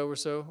 years ago or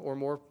so or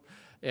more.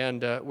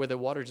 and where the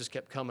water just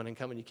kept coming and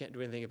coming. You can't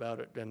do anything about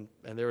it, and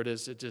there it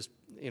is. It just,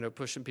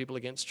 pushing people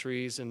against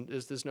trees, and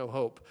there's no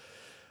hope.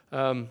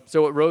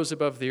 So it rose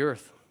above the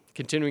earth.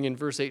 Continuing in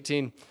verse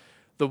 18,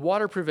 the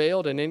water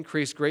prevailed and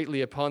increased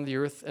greatly upon the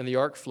earth, and the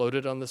ark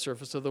floated on the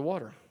surface of the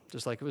water,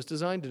 just like it was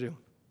designed to do.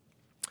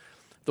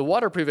 The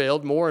water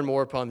prevailed more and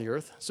more upon the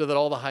earth, so that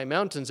all the high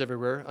mountains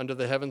everywhere under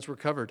the heavens were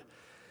covered.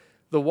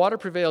 The water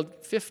prevailed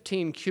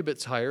 15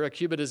 cubits higher. A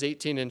cubit is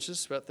 18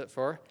 inches, about that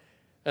far.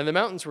 And the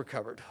mountains were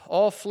covered.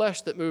 All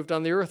flesh that moved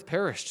on the earth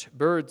perished,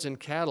 birds and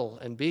cattle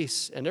and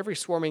beasts, and every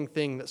swarming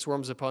thing that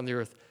swarms upon the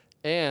earth,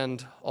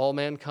 and all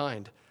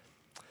mankind.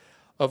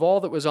 Of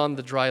all that was on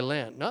the dry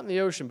land, not in the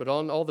ocean, but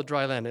on all the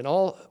dry land, and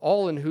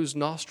all in whose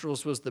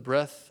nostrils was the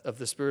breath of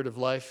the Spirit of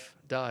life,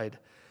 died.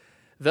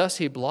 Thus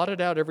he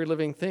blotted out every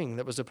living thing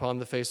that was upon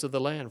the face of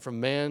the land, from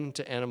man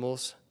to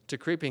animals to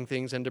creeping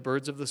things and to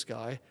birds of the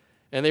sky,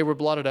 and they were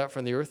blotted out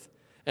from the earth.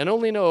 And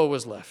only Noah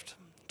was left,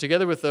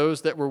 together with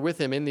those that were with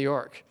him in the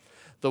ark.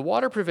 The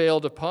water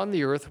prevailed upon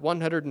the earth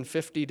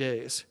 150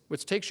 days,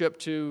 which takes you up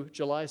to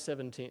July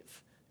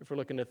 17th, if we're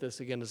looking at this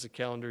again as a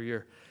calendar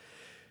year.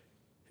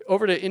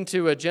 Over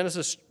into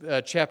Genesis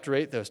chapter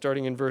 8, though,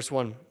 starting in verse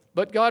 1.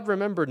 But God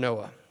remembered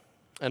Noah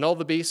and all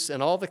the beasts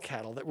and all the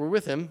cattle that were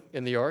with him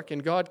in the ark,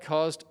 and God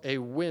caused a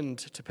wind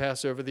to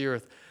pass over the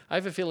earth. I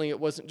have a feeling it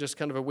wasn't just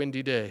kind of a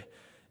windy day.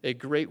 A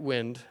great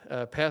wind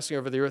passing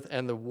over the earth,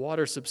 and the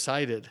water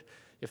subsided.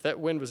 If that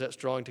wind was that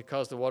strong to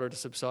cause the water to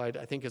subside,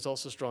 I think it's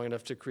also strong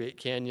enough to create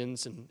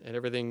canyons and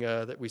everything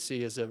that we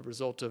see as a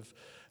result of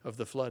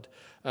the flood.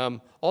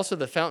 Also,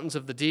 the fountains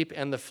of the deep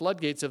and the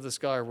floodgates of the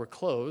sky were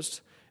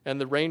closed, and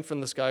the rain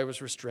from the sky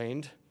was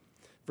restrained.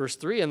 Verse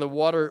 3, and the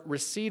water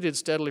receded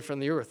steadily from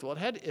the earth. Well,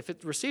 if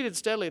it receded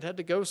steadily, it had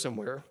to go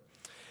somewhere.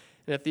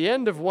 And at the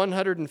end of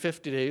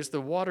 150 days, the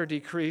water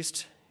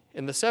decreased.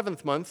 In the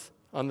 7th month,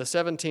 on the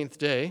 17th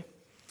day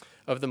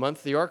of the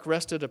month, the ark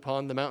rested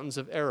upon the mountains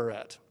of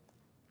Ararat.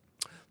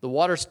 The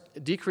water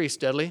decreased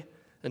steadily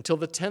until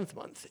the 10th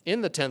month. In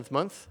the 10th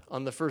month,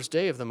 on the first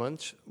day of the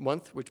month,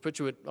 which puts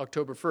you at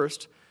October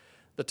 1st,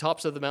 the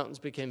tops of the mountains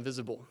became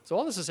visible. So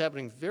all this is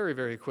happening very,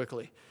 very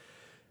quickly.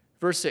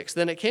 Verse 6,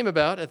 then it came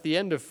about at the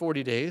end of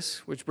 40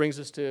 days, which brings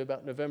us to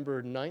about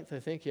November 9th, I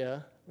think,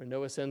 where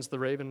Noah sends the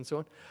raven and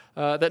so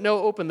on, that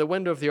Noah opened the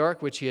window of the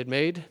ark which he had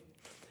made.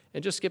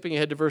 And just skipping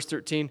ahead to verse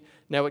 13,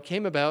 now it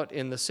came about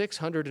in the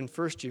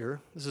 601st year,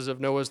 this is of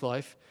Noah's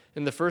life,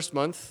 in the first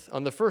month,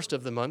 on the first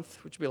of the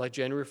month, which would be like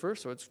January 1st,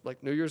 so it's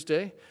like New Year's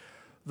Day,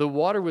 the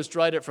water was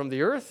dried up from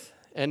the earth.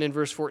 And in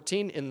verse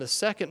 14, in the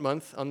 2nd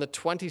month, on the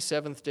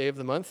 27th day of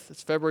the month,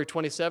 it's February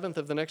 27th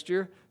of the next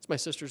year, it's my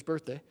sister's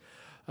birthday,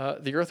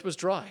 the earth was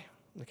dry.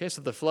 Okay,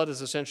 so the flood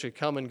has essentially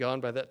come and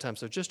gone by that time,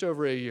 so just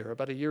over a year,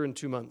 about a year and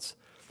 2 months.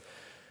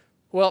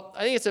 Well,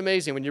 I think it's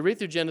amazing when you read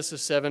through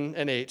Genesis 7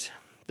 and 8,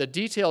 the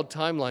detailed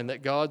timeline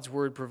that God's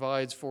word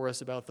provides for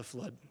us about the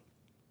flood.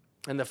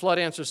 And the flood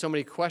answers so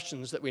many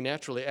questions that we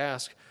naturally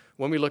ask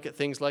when we look at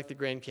things like the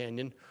Grand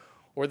Canyon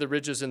or the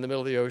ridges in the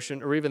middle of the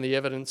ocean, or even the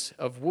evidence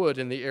of wood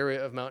in the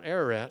area of Mount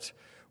Ararat,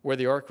 where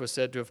the ark was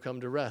said to have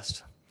come to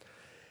rest.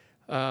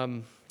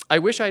 I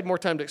wish I had more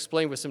time to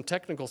explain with some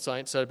technical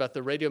science about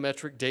the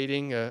radiometric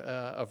dating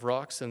of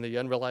rocks and the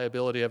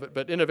unreliability of it,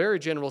 but in a very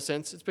general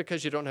sense, it's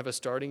because you don't have a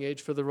starting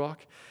age for the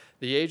rock.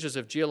 The ages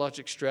of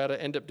geologic strata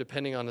end up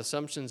depending on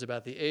assumptions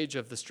about the age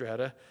of the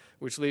strata,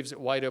 which leaves it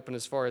wide open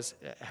as far as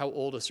how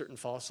old a certain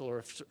fossil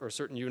or a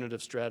certain unit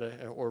of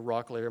strata or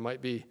rock layer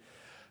might be.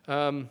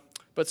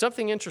 But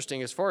something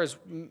interesting as far as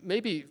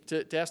maybe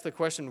to ask the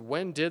question,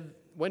 when did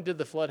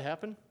the flood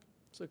happen?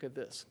 Let's look at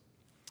this.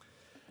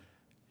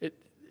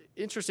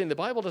 Interesting, the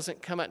Bible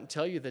doesn't come out and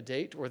tell you the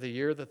date or the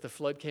year that the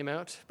flood came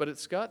out, but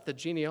it's got the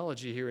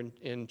genealogy here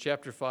in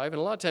chapter 5, and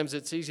a lot of times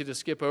it's easy to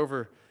skip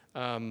over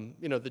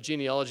the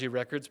genealogy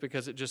records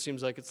because it just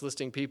seems like it's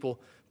listing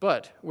people.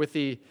 But with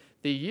the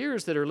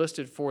years that are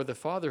listed for the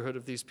fatherhood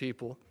of these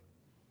people,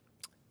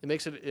 it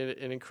makes it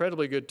an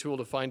incredibly good tool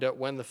to find out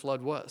when the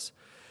flood was.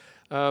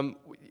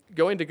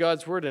 Going to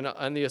God's word and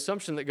on the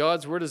assumption that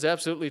God's word is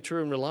absolutely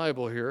true and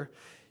reliable here,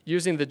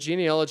 using the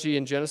genealogy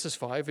in Genesis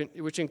 5,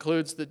 which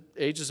includes the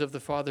ages of the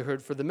fatherhood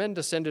for the men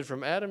descended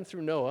from Adam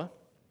through Noah,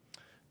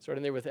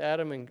 starting there with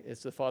Adam, and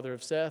it's the father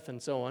of Seth,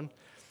 and so on,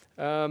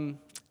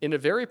 in a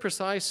very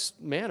precise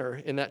manner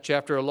in that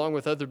chapter, along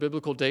with other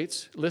biblical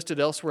dates listed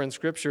elsewhere in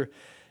Scripture.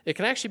 It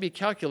can actually be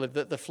calculated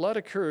that the flood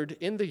occurred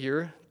in the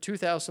year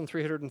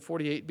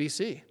 2348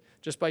 BC,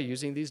 just by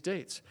using these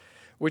dates,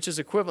 which is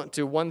equivalent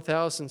to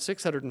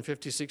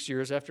 1,656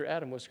 years after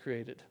Adam was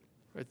created,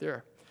 right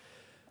there.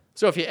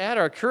 So if you add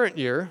our current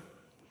year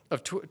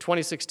of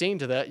 2016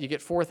 to that, you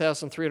get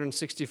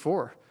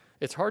 4,364.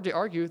 It's hard to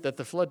argue that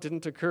the flood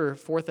didn't occur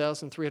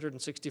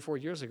 4,364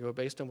 years ago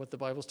based on what the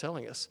Bible's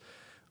telling us.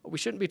 We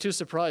shouldn't be too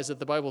surprised that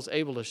the Bible's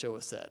able to show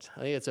us that. I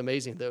think it's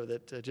amazing, though,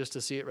 that just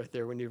to see it right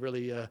there when you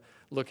really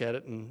look at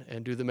it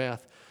and do the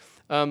math.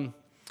 I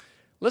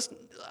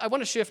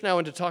want to shift now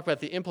into talk about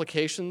the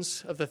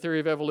implications of the theory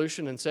of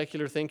evolution and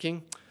secular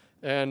thinking.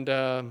 And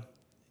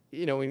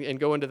and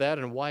go into that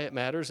and why it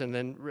matters, and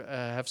then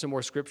have some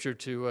more scripture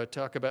to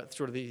talk about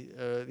sort of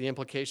the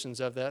implications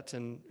of that,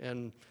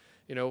 and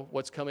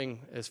what's coming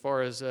as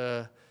far as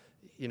the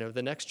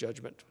next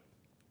judgment.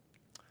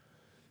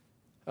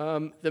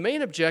 The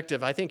main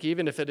objective, I think,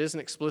 even if it isn't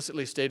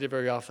explicitly stated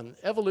very often,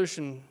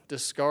 evolution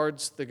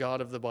discards the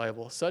God of the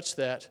Bible such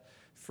that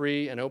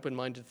free and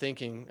open-minded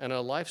thinking and a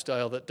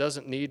lifestyle that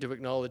doesn't need to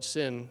acknowledge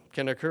sin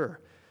can occur.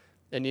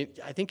 And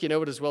I think you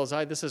know it as well as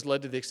I, this has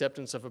led to the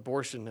acceptance of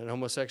abortion and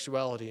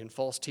homosexuality and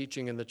false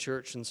teaching in the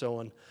church and so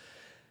on.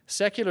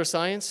 Secular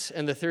science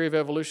and the theory of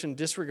evolution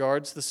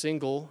disregards the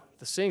single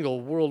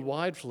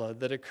worldwide flood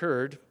that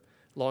occurred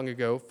long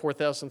ago,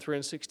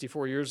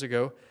 4,364 years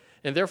ago,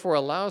 and therefore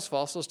allows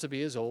fossils to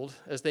be as old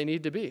as they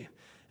need to be.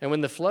 And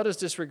when the flood is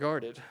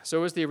disregarded,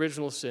 so is the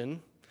original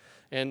sin,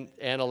 and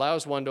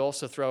allows one to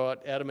also throw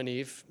out Adam and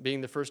Eve being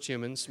the first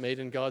humans made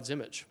in God's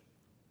image.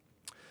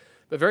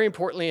 But very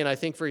importantly, and I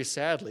think very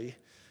sadly,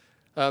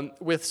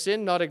 with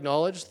sin not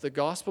acknowledged, the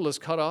gospel is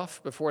cut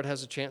off before it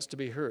has a chance to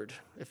be heard.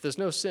 If there's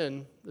no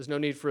sin, there's no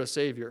need for a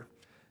Savior.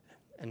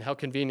 And how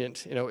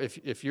convenient,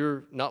 if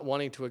you're not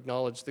wanting to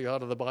acknowledge the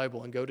God of the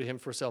Bible and go to him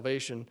for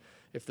salvation,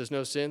 if there's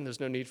no sin, there's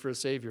no need for a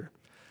Savior.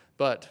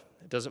 But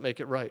it doesn't make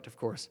it right, of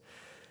course.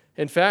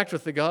 In fact,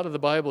 with the God of the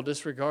Bible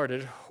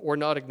disregarded or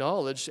not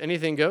acknowledged,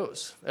 anything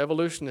goes.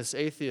 Evolutionists,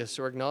 atheists,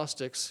 or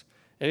agnostics,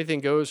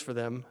 anything goes for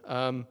them.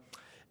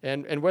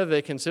 And whether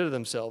they consider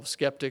themselves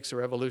skeptics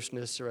or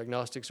evolutionists or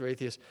agnostics or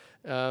atheists,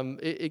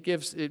 it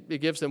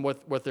gives them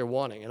what they're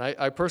wanting. And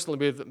I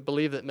personally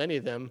believe that many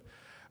of them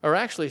are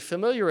actually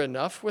familiar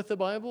enough with the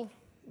Bible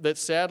that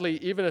sadly,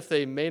 even if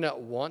they may not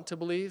want to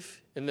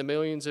believe in the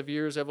millions of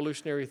years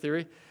evolutionary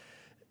theory,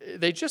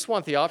 they just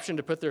want the option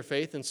to put their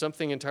faith in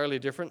something entirely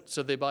different,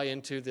 so they buy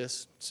into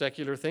this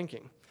secular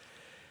thinking.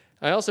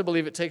 I also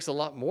believe it takes a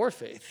lot more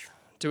faith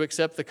to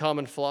accept the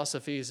common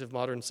philosophies of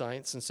modern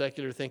science and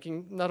secular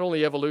thinking, not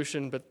only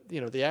evolution, but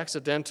the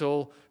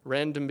accidental,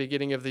 random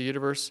beginning of the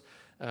universe,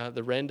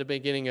 the random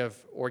beginning of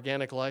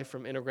organic life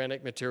from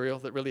inorganic material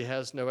that really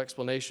has no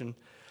explanation.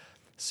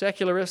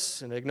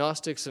 Secularists and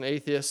agnostics and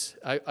atheists,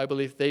 I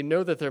believe they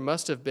know that there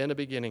must have been a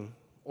beginning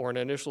or an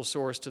initial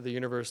source to the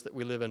universe that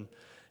we live in.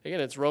 Again,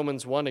 it's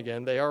Romans 1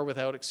 again. They are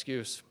without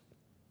excuse.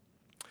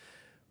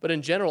 But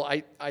in general,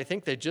 I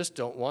think they just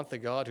don't want the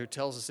God who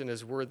tells us in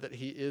his word that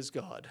he is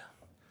God,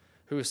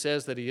 who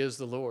says that he is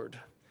the Lord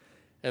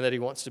and that he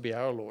wants to be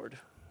our Lord,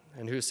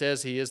 and who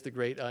says he is the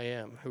great I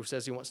am, who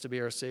says he wants to be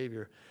our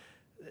Savior.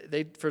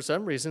 For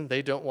some reason,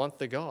 they don't want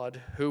the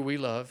God who we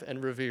love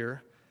and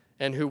revere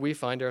and who we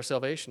find our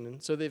salvation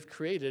in. So they've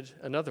created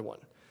another one.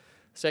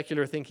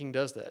 Secular thinking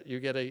does that. You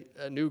get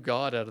a new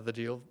God out of the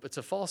deal. It's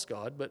a false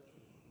God, but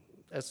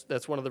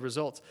that's one of the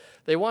results.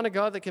 They want a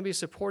God that can be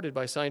supported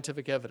by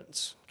scientific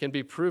evidence, can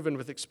be proven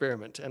with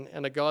experiment,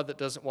 and a God that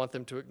doesn't want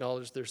them to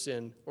acknowledge their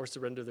sin or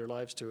surrender their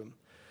lives to him.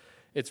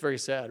 It's very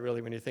sad,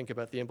 really, when you think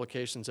about the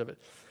implications of it.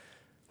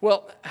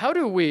 Well, how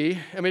do we,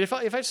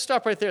 if I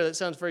stop right there, that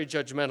sounds very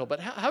judgmental, but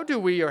how do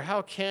we or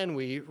how can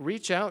we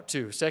reach out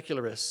to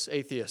secularists,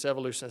 atheists,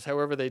 evolutionists,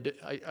 however they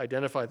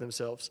identify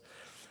themselves?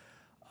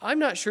 I'm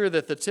not sure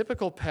that the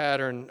typical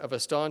pattern of a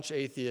staunch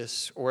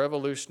atheist or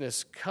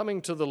evolutionist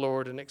coming to the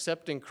Lord and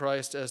accepting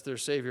Christ as their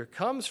Savior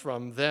comes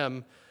from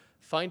them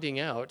finding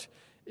out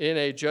in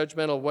a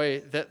judgmental way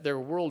that their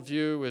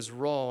worldview is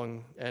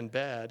wrong and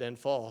bad and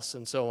false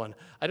and so on.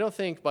 I don't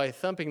think by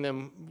thumping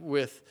them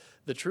with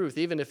the truth,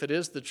 even if it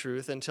is the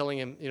truth, and telling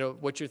him,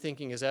 what you're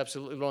thinking is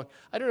absolutely wrong,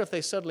 I don't know if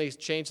they suddenly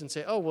change and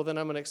say, oh, well, then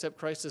I'm going to accept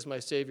Christ as my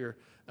Savior.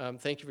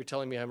 Thank you for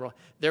telling me I'm wrong.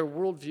 Their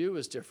worldview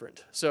is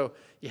different. So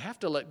you have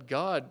to let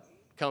God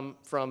come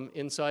from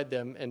inside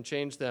them and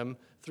change them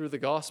through the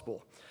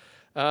gospel.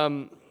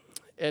 And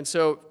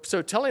so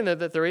telling them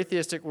that their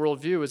atheistic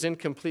worldview is in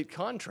complete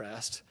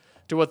contrast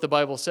to what the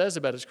Bible says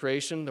about its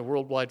creation, the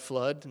worldwide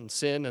flood and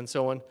sin and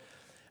so on.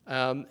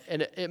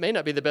 And it may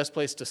not be the best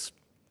place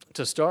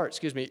to start,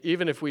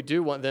 even if we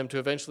do want them to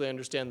eventually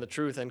understand the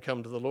truth and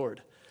come to the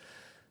Lord.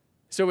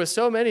 So with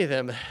so many of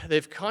them,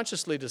 they've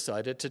consciously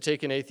decided to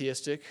take an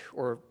atheistic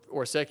or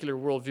secular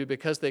worldview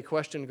because they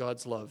question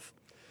God's love.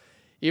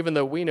 Even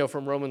though we know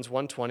from Romans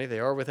 1:20 they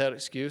are without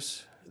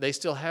excuse, they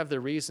still have their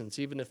reasons,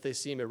 even if they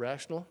seem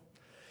irrational,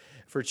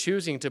 for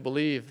choosing to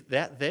believe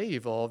that they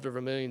evolved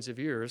over millions of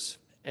years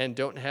and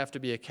don't have to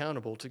be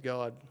accountable to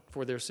God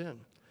for their sin.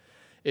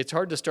 It's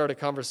hard to start a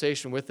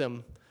conversation with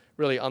them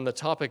really on the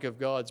topic of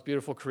God's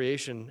beautiful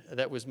creation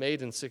that was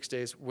made in 6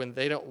 days when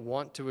they don't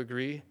want to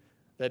agree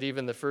that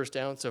even the first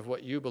ounce of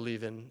what you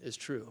believe in is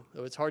true.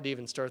 So it's hard to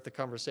even start the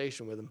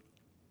conversation with them.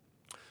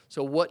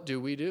 So what do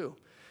we do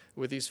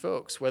with these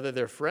folks, whether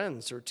they're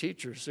friends or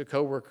teachers or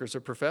coworkers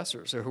or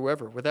professors or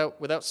whoever,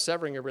 without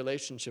severing a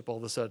relationship all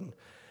of a sudden?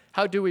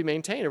 How do we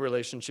maintain a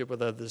relationship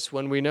with others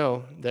when we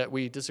know that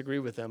we disagree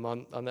with them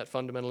on that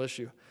fundamental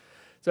issue?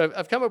 So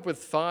I've come up with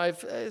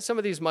 5. Some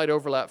of these might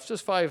overlap.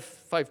 Just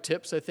five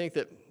tips I think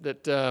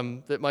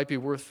that might be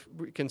worth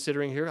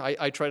considering here.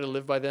 I try to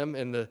live by them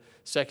in the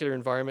secular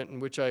environment in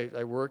which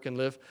I work and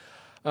live.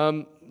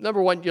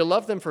 Number 1, you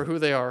love them for who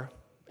they are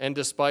and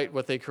despite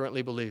what they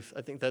currently believe.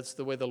 I think that's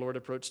the way the Lord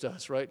approached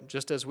us, right?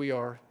 Just as we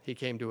are, he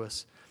came to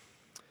us.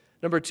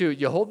 Number 2,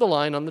 you hold the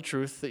line on the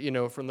truth that you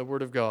know from the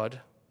Word of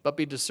God, but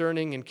be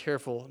discerning and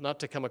careful not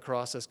to come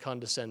across as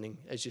condescending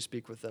as you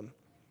speak with them.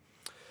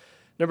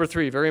 Number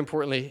 3, very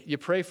importantly, you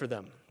pray for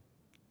them.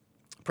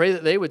 Pray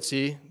that they would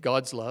see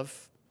God's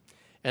love,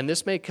 and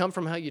this may come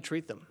from how you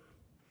treat them,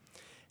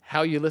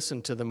 how you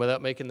listen to them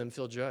without making them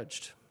feel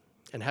judged,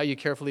 and how you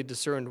carefully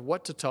discerned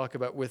what to talk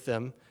about with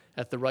them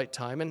at the right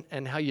time,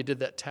 and how you did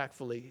that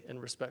tactfully and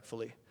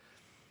respectfully.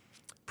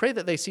 Pray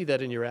that they see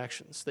that in your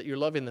actions, that you're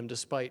loving them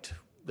despite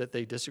that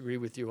they disagree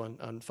with you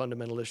on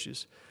fundamental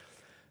issues.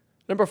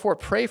 Number 4,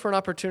 pray for an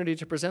opportunity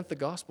to present the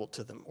gospel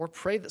to them, or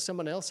pray that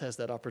someone else has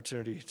that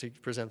opportunity to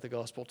present the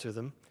gospel to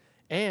them,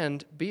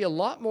 and be a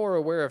lot more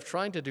aware of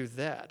trying to do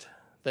that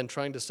than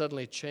trying to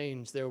suddenly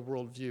change their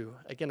worldview.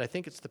 Again, I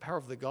think it's the power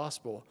of the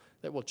gospel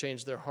that will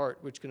change their heart,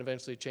 which can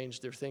eventually change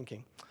their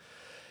thinking.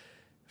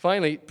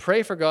 Finally,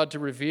 pray for God to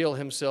reveal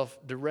himself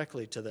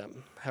directly to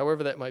them,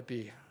 however that might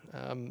be.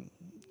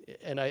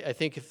 And I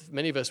think if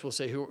many of us will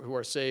say who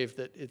are saved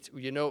that it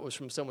was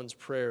from someone's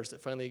prayers that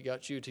finally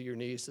got you to your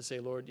knees to say,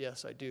 Lord,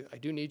 yes, I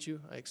do need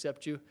you, I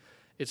accept you.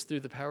 It's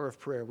through the power of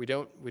prayer. We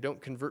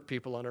don't convert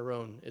people on our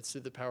own. It's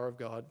through the power of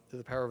God, through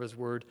the power of his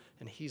word,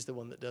 and he's the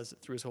one that does it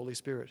through his Holy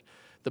Spirit.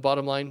 The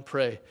bottom line,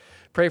 pray.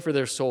 Pray for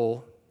their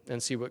soul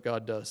and see what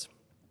God does.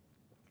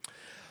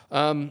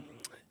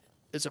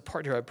 There's a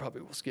part here I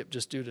probably will skip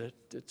just due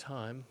to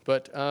time,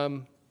 but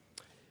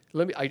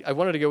I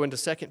wanted to go into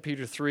 2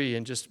 Peter 3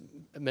 and just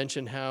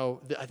mention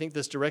how I think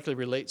this directly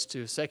relates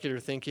to secular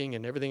thinking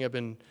and everything I've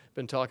been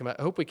talking about.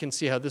 I hope we can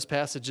see how this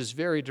passage is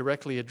very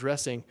directly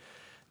addressing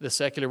the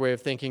secular way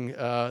of thinking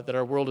that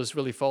our world is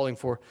really falling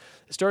for.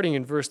 Starting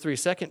in verse 3,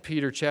 2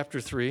 Peter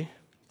chapter 3,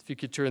 if you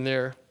could turn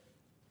there.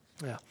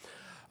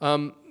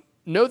 Yeah.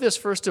 Know this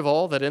first of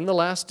all, that in the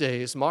last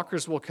days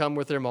mockers will come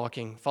with their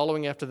mocking,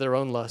 following after their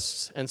own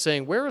lusts, and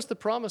saying, where is the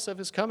promise of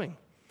his coming?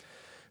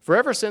 For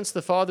ever since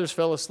the fathers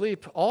fell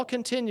asleep, all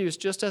continues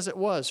just as it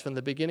was from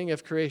the beginning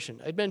of creation.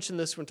 I'd mentioned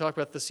this when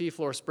talking about the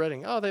seafloor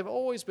spreading. They've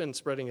always been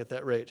spreading at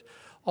that rate.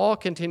 All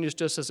continues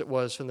just as it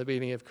was from the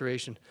beginning of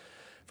creation.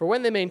 For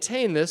when they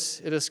maintain this,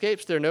 it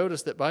escapes their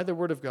notice that by the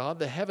word of God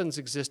the heavens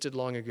existed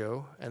long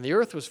ago, and the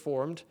earth was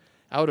formed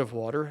out of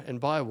water and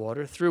by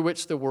water, through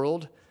which the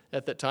world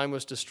at that time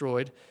was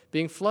destroyed,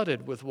 being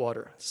flooded with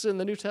water. This is in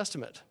the New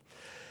Testament.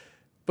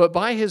 But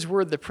by his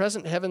word the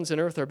present heavens and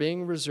earth are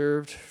being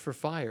reserved for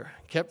fire,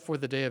 kept for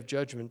the day of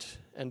judgment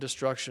and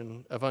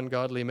destruction of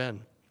ungodly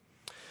men.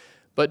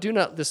 But do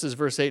not, this is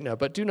verse 8 now,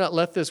 but do not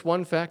let this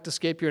one fact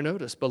escape your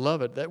notice,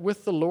 beloved, that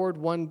with the Lord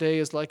 1 day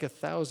is like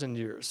 1,000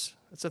 years.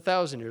 It's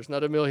 1,000 years,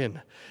 not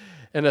 1,000,000.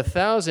 And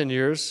 1,000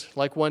 years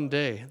like 1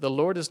 day. The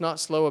Lord is not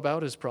slow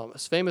about his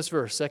promise. Famous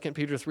verse, 2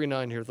 Peter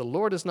 3:9 here. The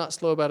Lord is not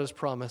slow about his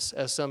promise,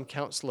 as some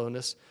count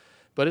slowness,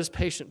 but is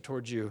patient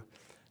towards you,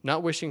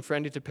 not wishing for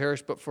any to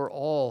perish, but for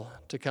all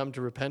to come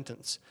to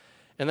repentance.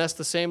 And that's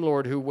the same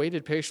Lord who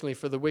waited patiently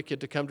for the wicked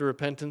to come to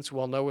repentance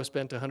while Noah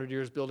spent 100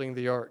 years building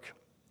the ark.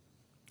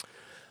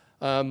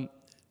 I'm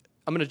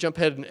going to jump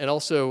ahead and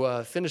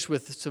also finish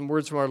with some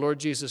words from our Lord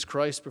Jesus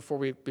Christ before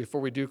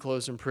we do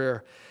close in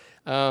prayer.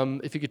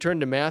 If you could turn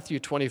to Matthew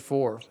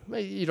 24.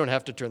 You don't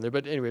have to turn there,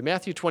 but anyway,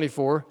 Matthew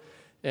 24,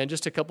 and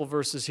just a couple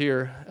verses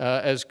here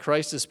as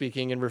Christ is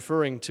speaking and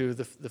referring to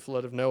the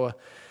flood of Noah.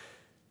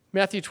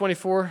 Matthew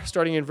 24,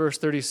 starting in verse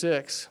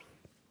 36.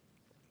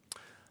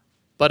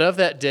 But of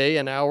that day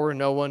and hour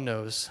no one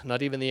knows,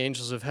 not even the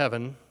angels of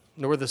heaven,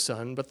 nor the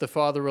Son, but the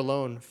Father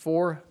alone.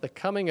 For the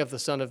coming of the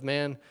Son of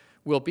Man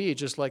will be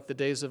just like the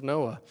days of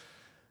Noah.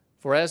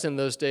 For as in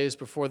those days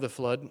before the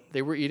flood,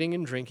 they were eating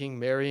and drinking,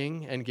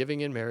 marrying and giving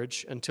in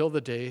marriage, until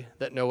the day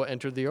that Noah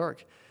entered the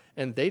ark.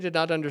 And they did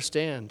not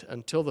understand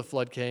until the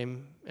flood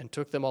came and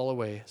took them all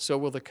away. So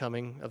will the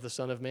coming of the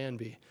Son of Man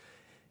be.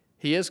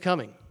 He is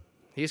coming.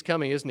 He's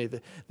coming, isn't he?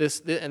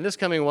 This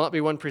coming will not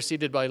be one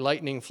preceded by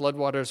lightning,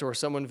 floodwaters, or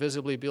someone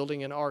visibly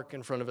building an ark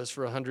in front of us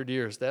for 100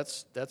 years.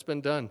 That's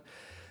been done.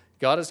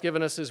 God has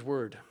given us his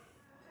word.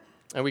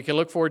 And we can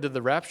look forward to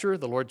the rapture,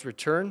 the Lord's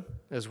return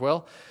as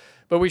well.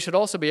 But we should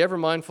also be ever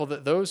mindful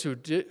that those who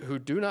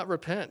do not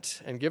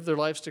repent and give their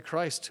lives to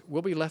Christ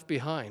will be left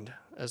behind,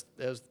 as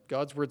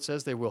God's word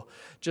says they will,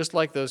 just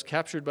like those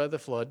captured by the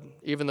flood,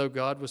 even though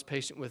God was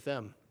patient with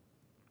them.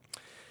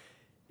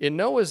 In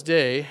Noah's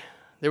day,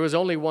 there was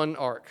only one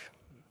ark,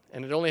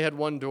 and it only had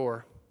one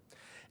door,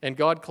 and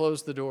God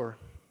closed the door.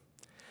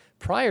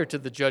 Prior to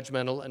the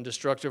judgmental and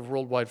destructive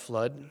worldwide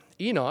flood,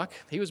 Enoch,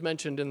 he was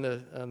mentioned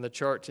on the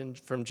chart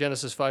from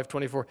Genesis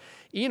 5:24.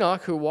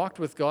 Enoch, who walked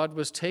with God,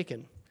 was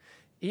taken.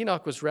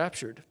 Enoch was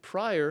raptured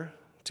prior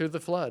to the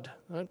flood.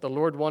 Right? The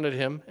Lord wanted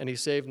him, and he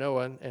saved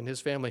Noah and his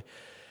family.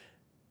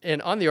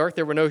 And on the ark,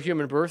 there were no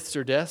human births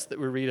or deaths that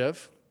we read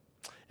of.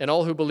 And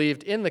all who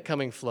believed in the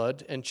coming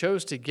flood and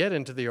chose to get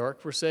into the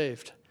ark were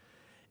saved.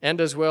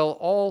 And as well,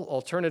 all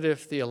alternative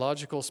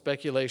theological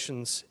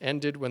speculations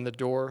ended when the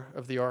door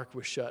of the ark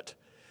was shut.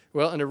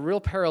 Well, in a real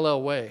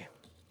parallel way,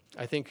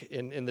 I think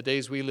in the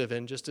days we live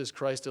in, just as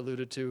Christ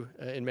alluded to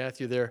in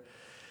Matthew there,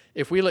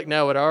 if we look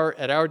now at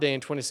our day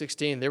in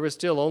 2016, there was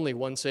still only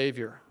one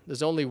Savior.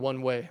 There's only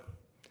one way.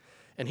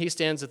 And he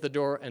stands at the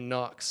door and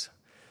knocks.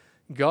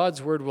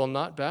 God's word will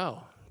not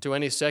bow to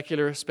any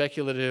secular,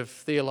 speculative,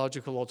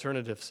 theological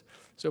alternatives.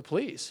 So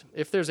please,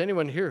 if there's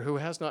anyone here who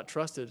has not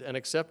trusted and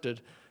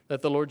accepted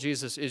that the Lord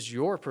Jesus is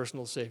your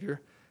personal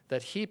Savior,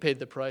 that he paid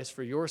the price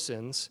for your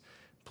sins,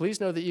 please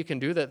know that you can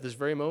do that this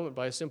very moment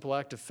by a simple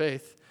act of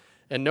faith,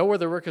 and no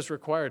other work is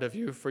required of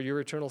you for your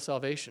eternal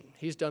salvation.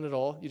 He's done it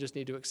all. You just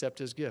need to accept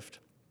his gift.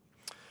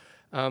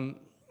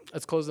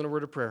 Let's close in a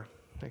word of prayer.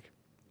 Thank you.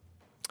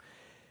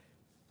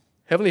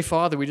 Heavenly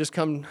Father, we just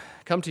come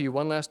to you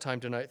one last time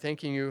tonight,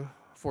 thanking you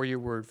for your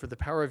word, for the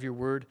power of your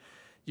word.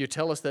 You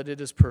tell us that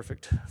it is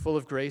perfect, full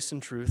of grace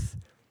and truth,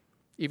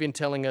 even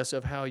telling us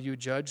of how you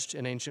judged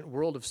an ancient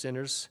world of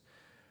sinners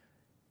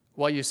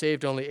while you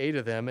saved only 8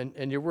 of them.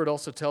 And your word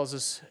also tells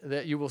us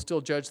that you will still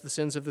judge the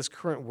sins of this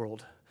current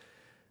world.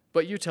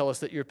 But you tell us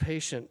that you're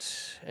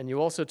patient, and you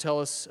also tell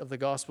us of the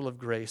gospel of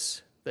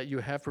grace, that you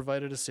have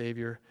provided a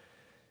Savior,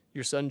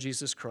 your Son,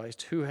 Jesus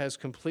Christ, who has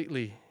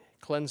completely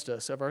cleansed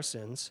us of our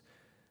sins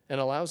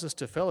and allows us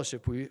to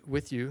fellowship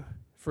with you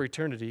for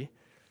eternity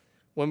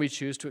when we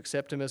choose to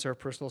accept him as our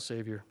personal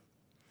Savior.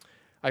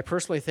 I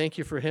personally thank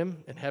you for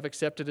him and have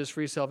accepted his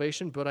free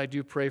salvation, but I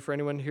do pray for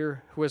anyone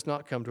here who has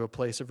not come to a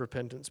place of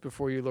repentance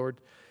before you, Lord,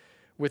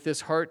 with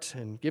this heart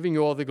and giving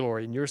you all the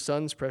glory. In your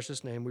Son's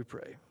precious name we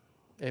pray.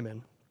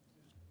 Amen.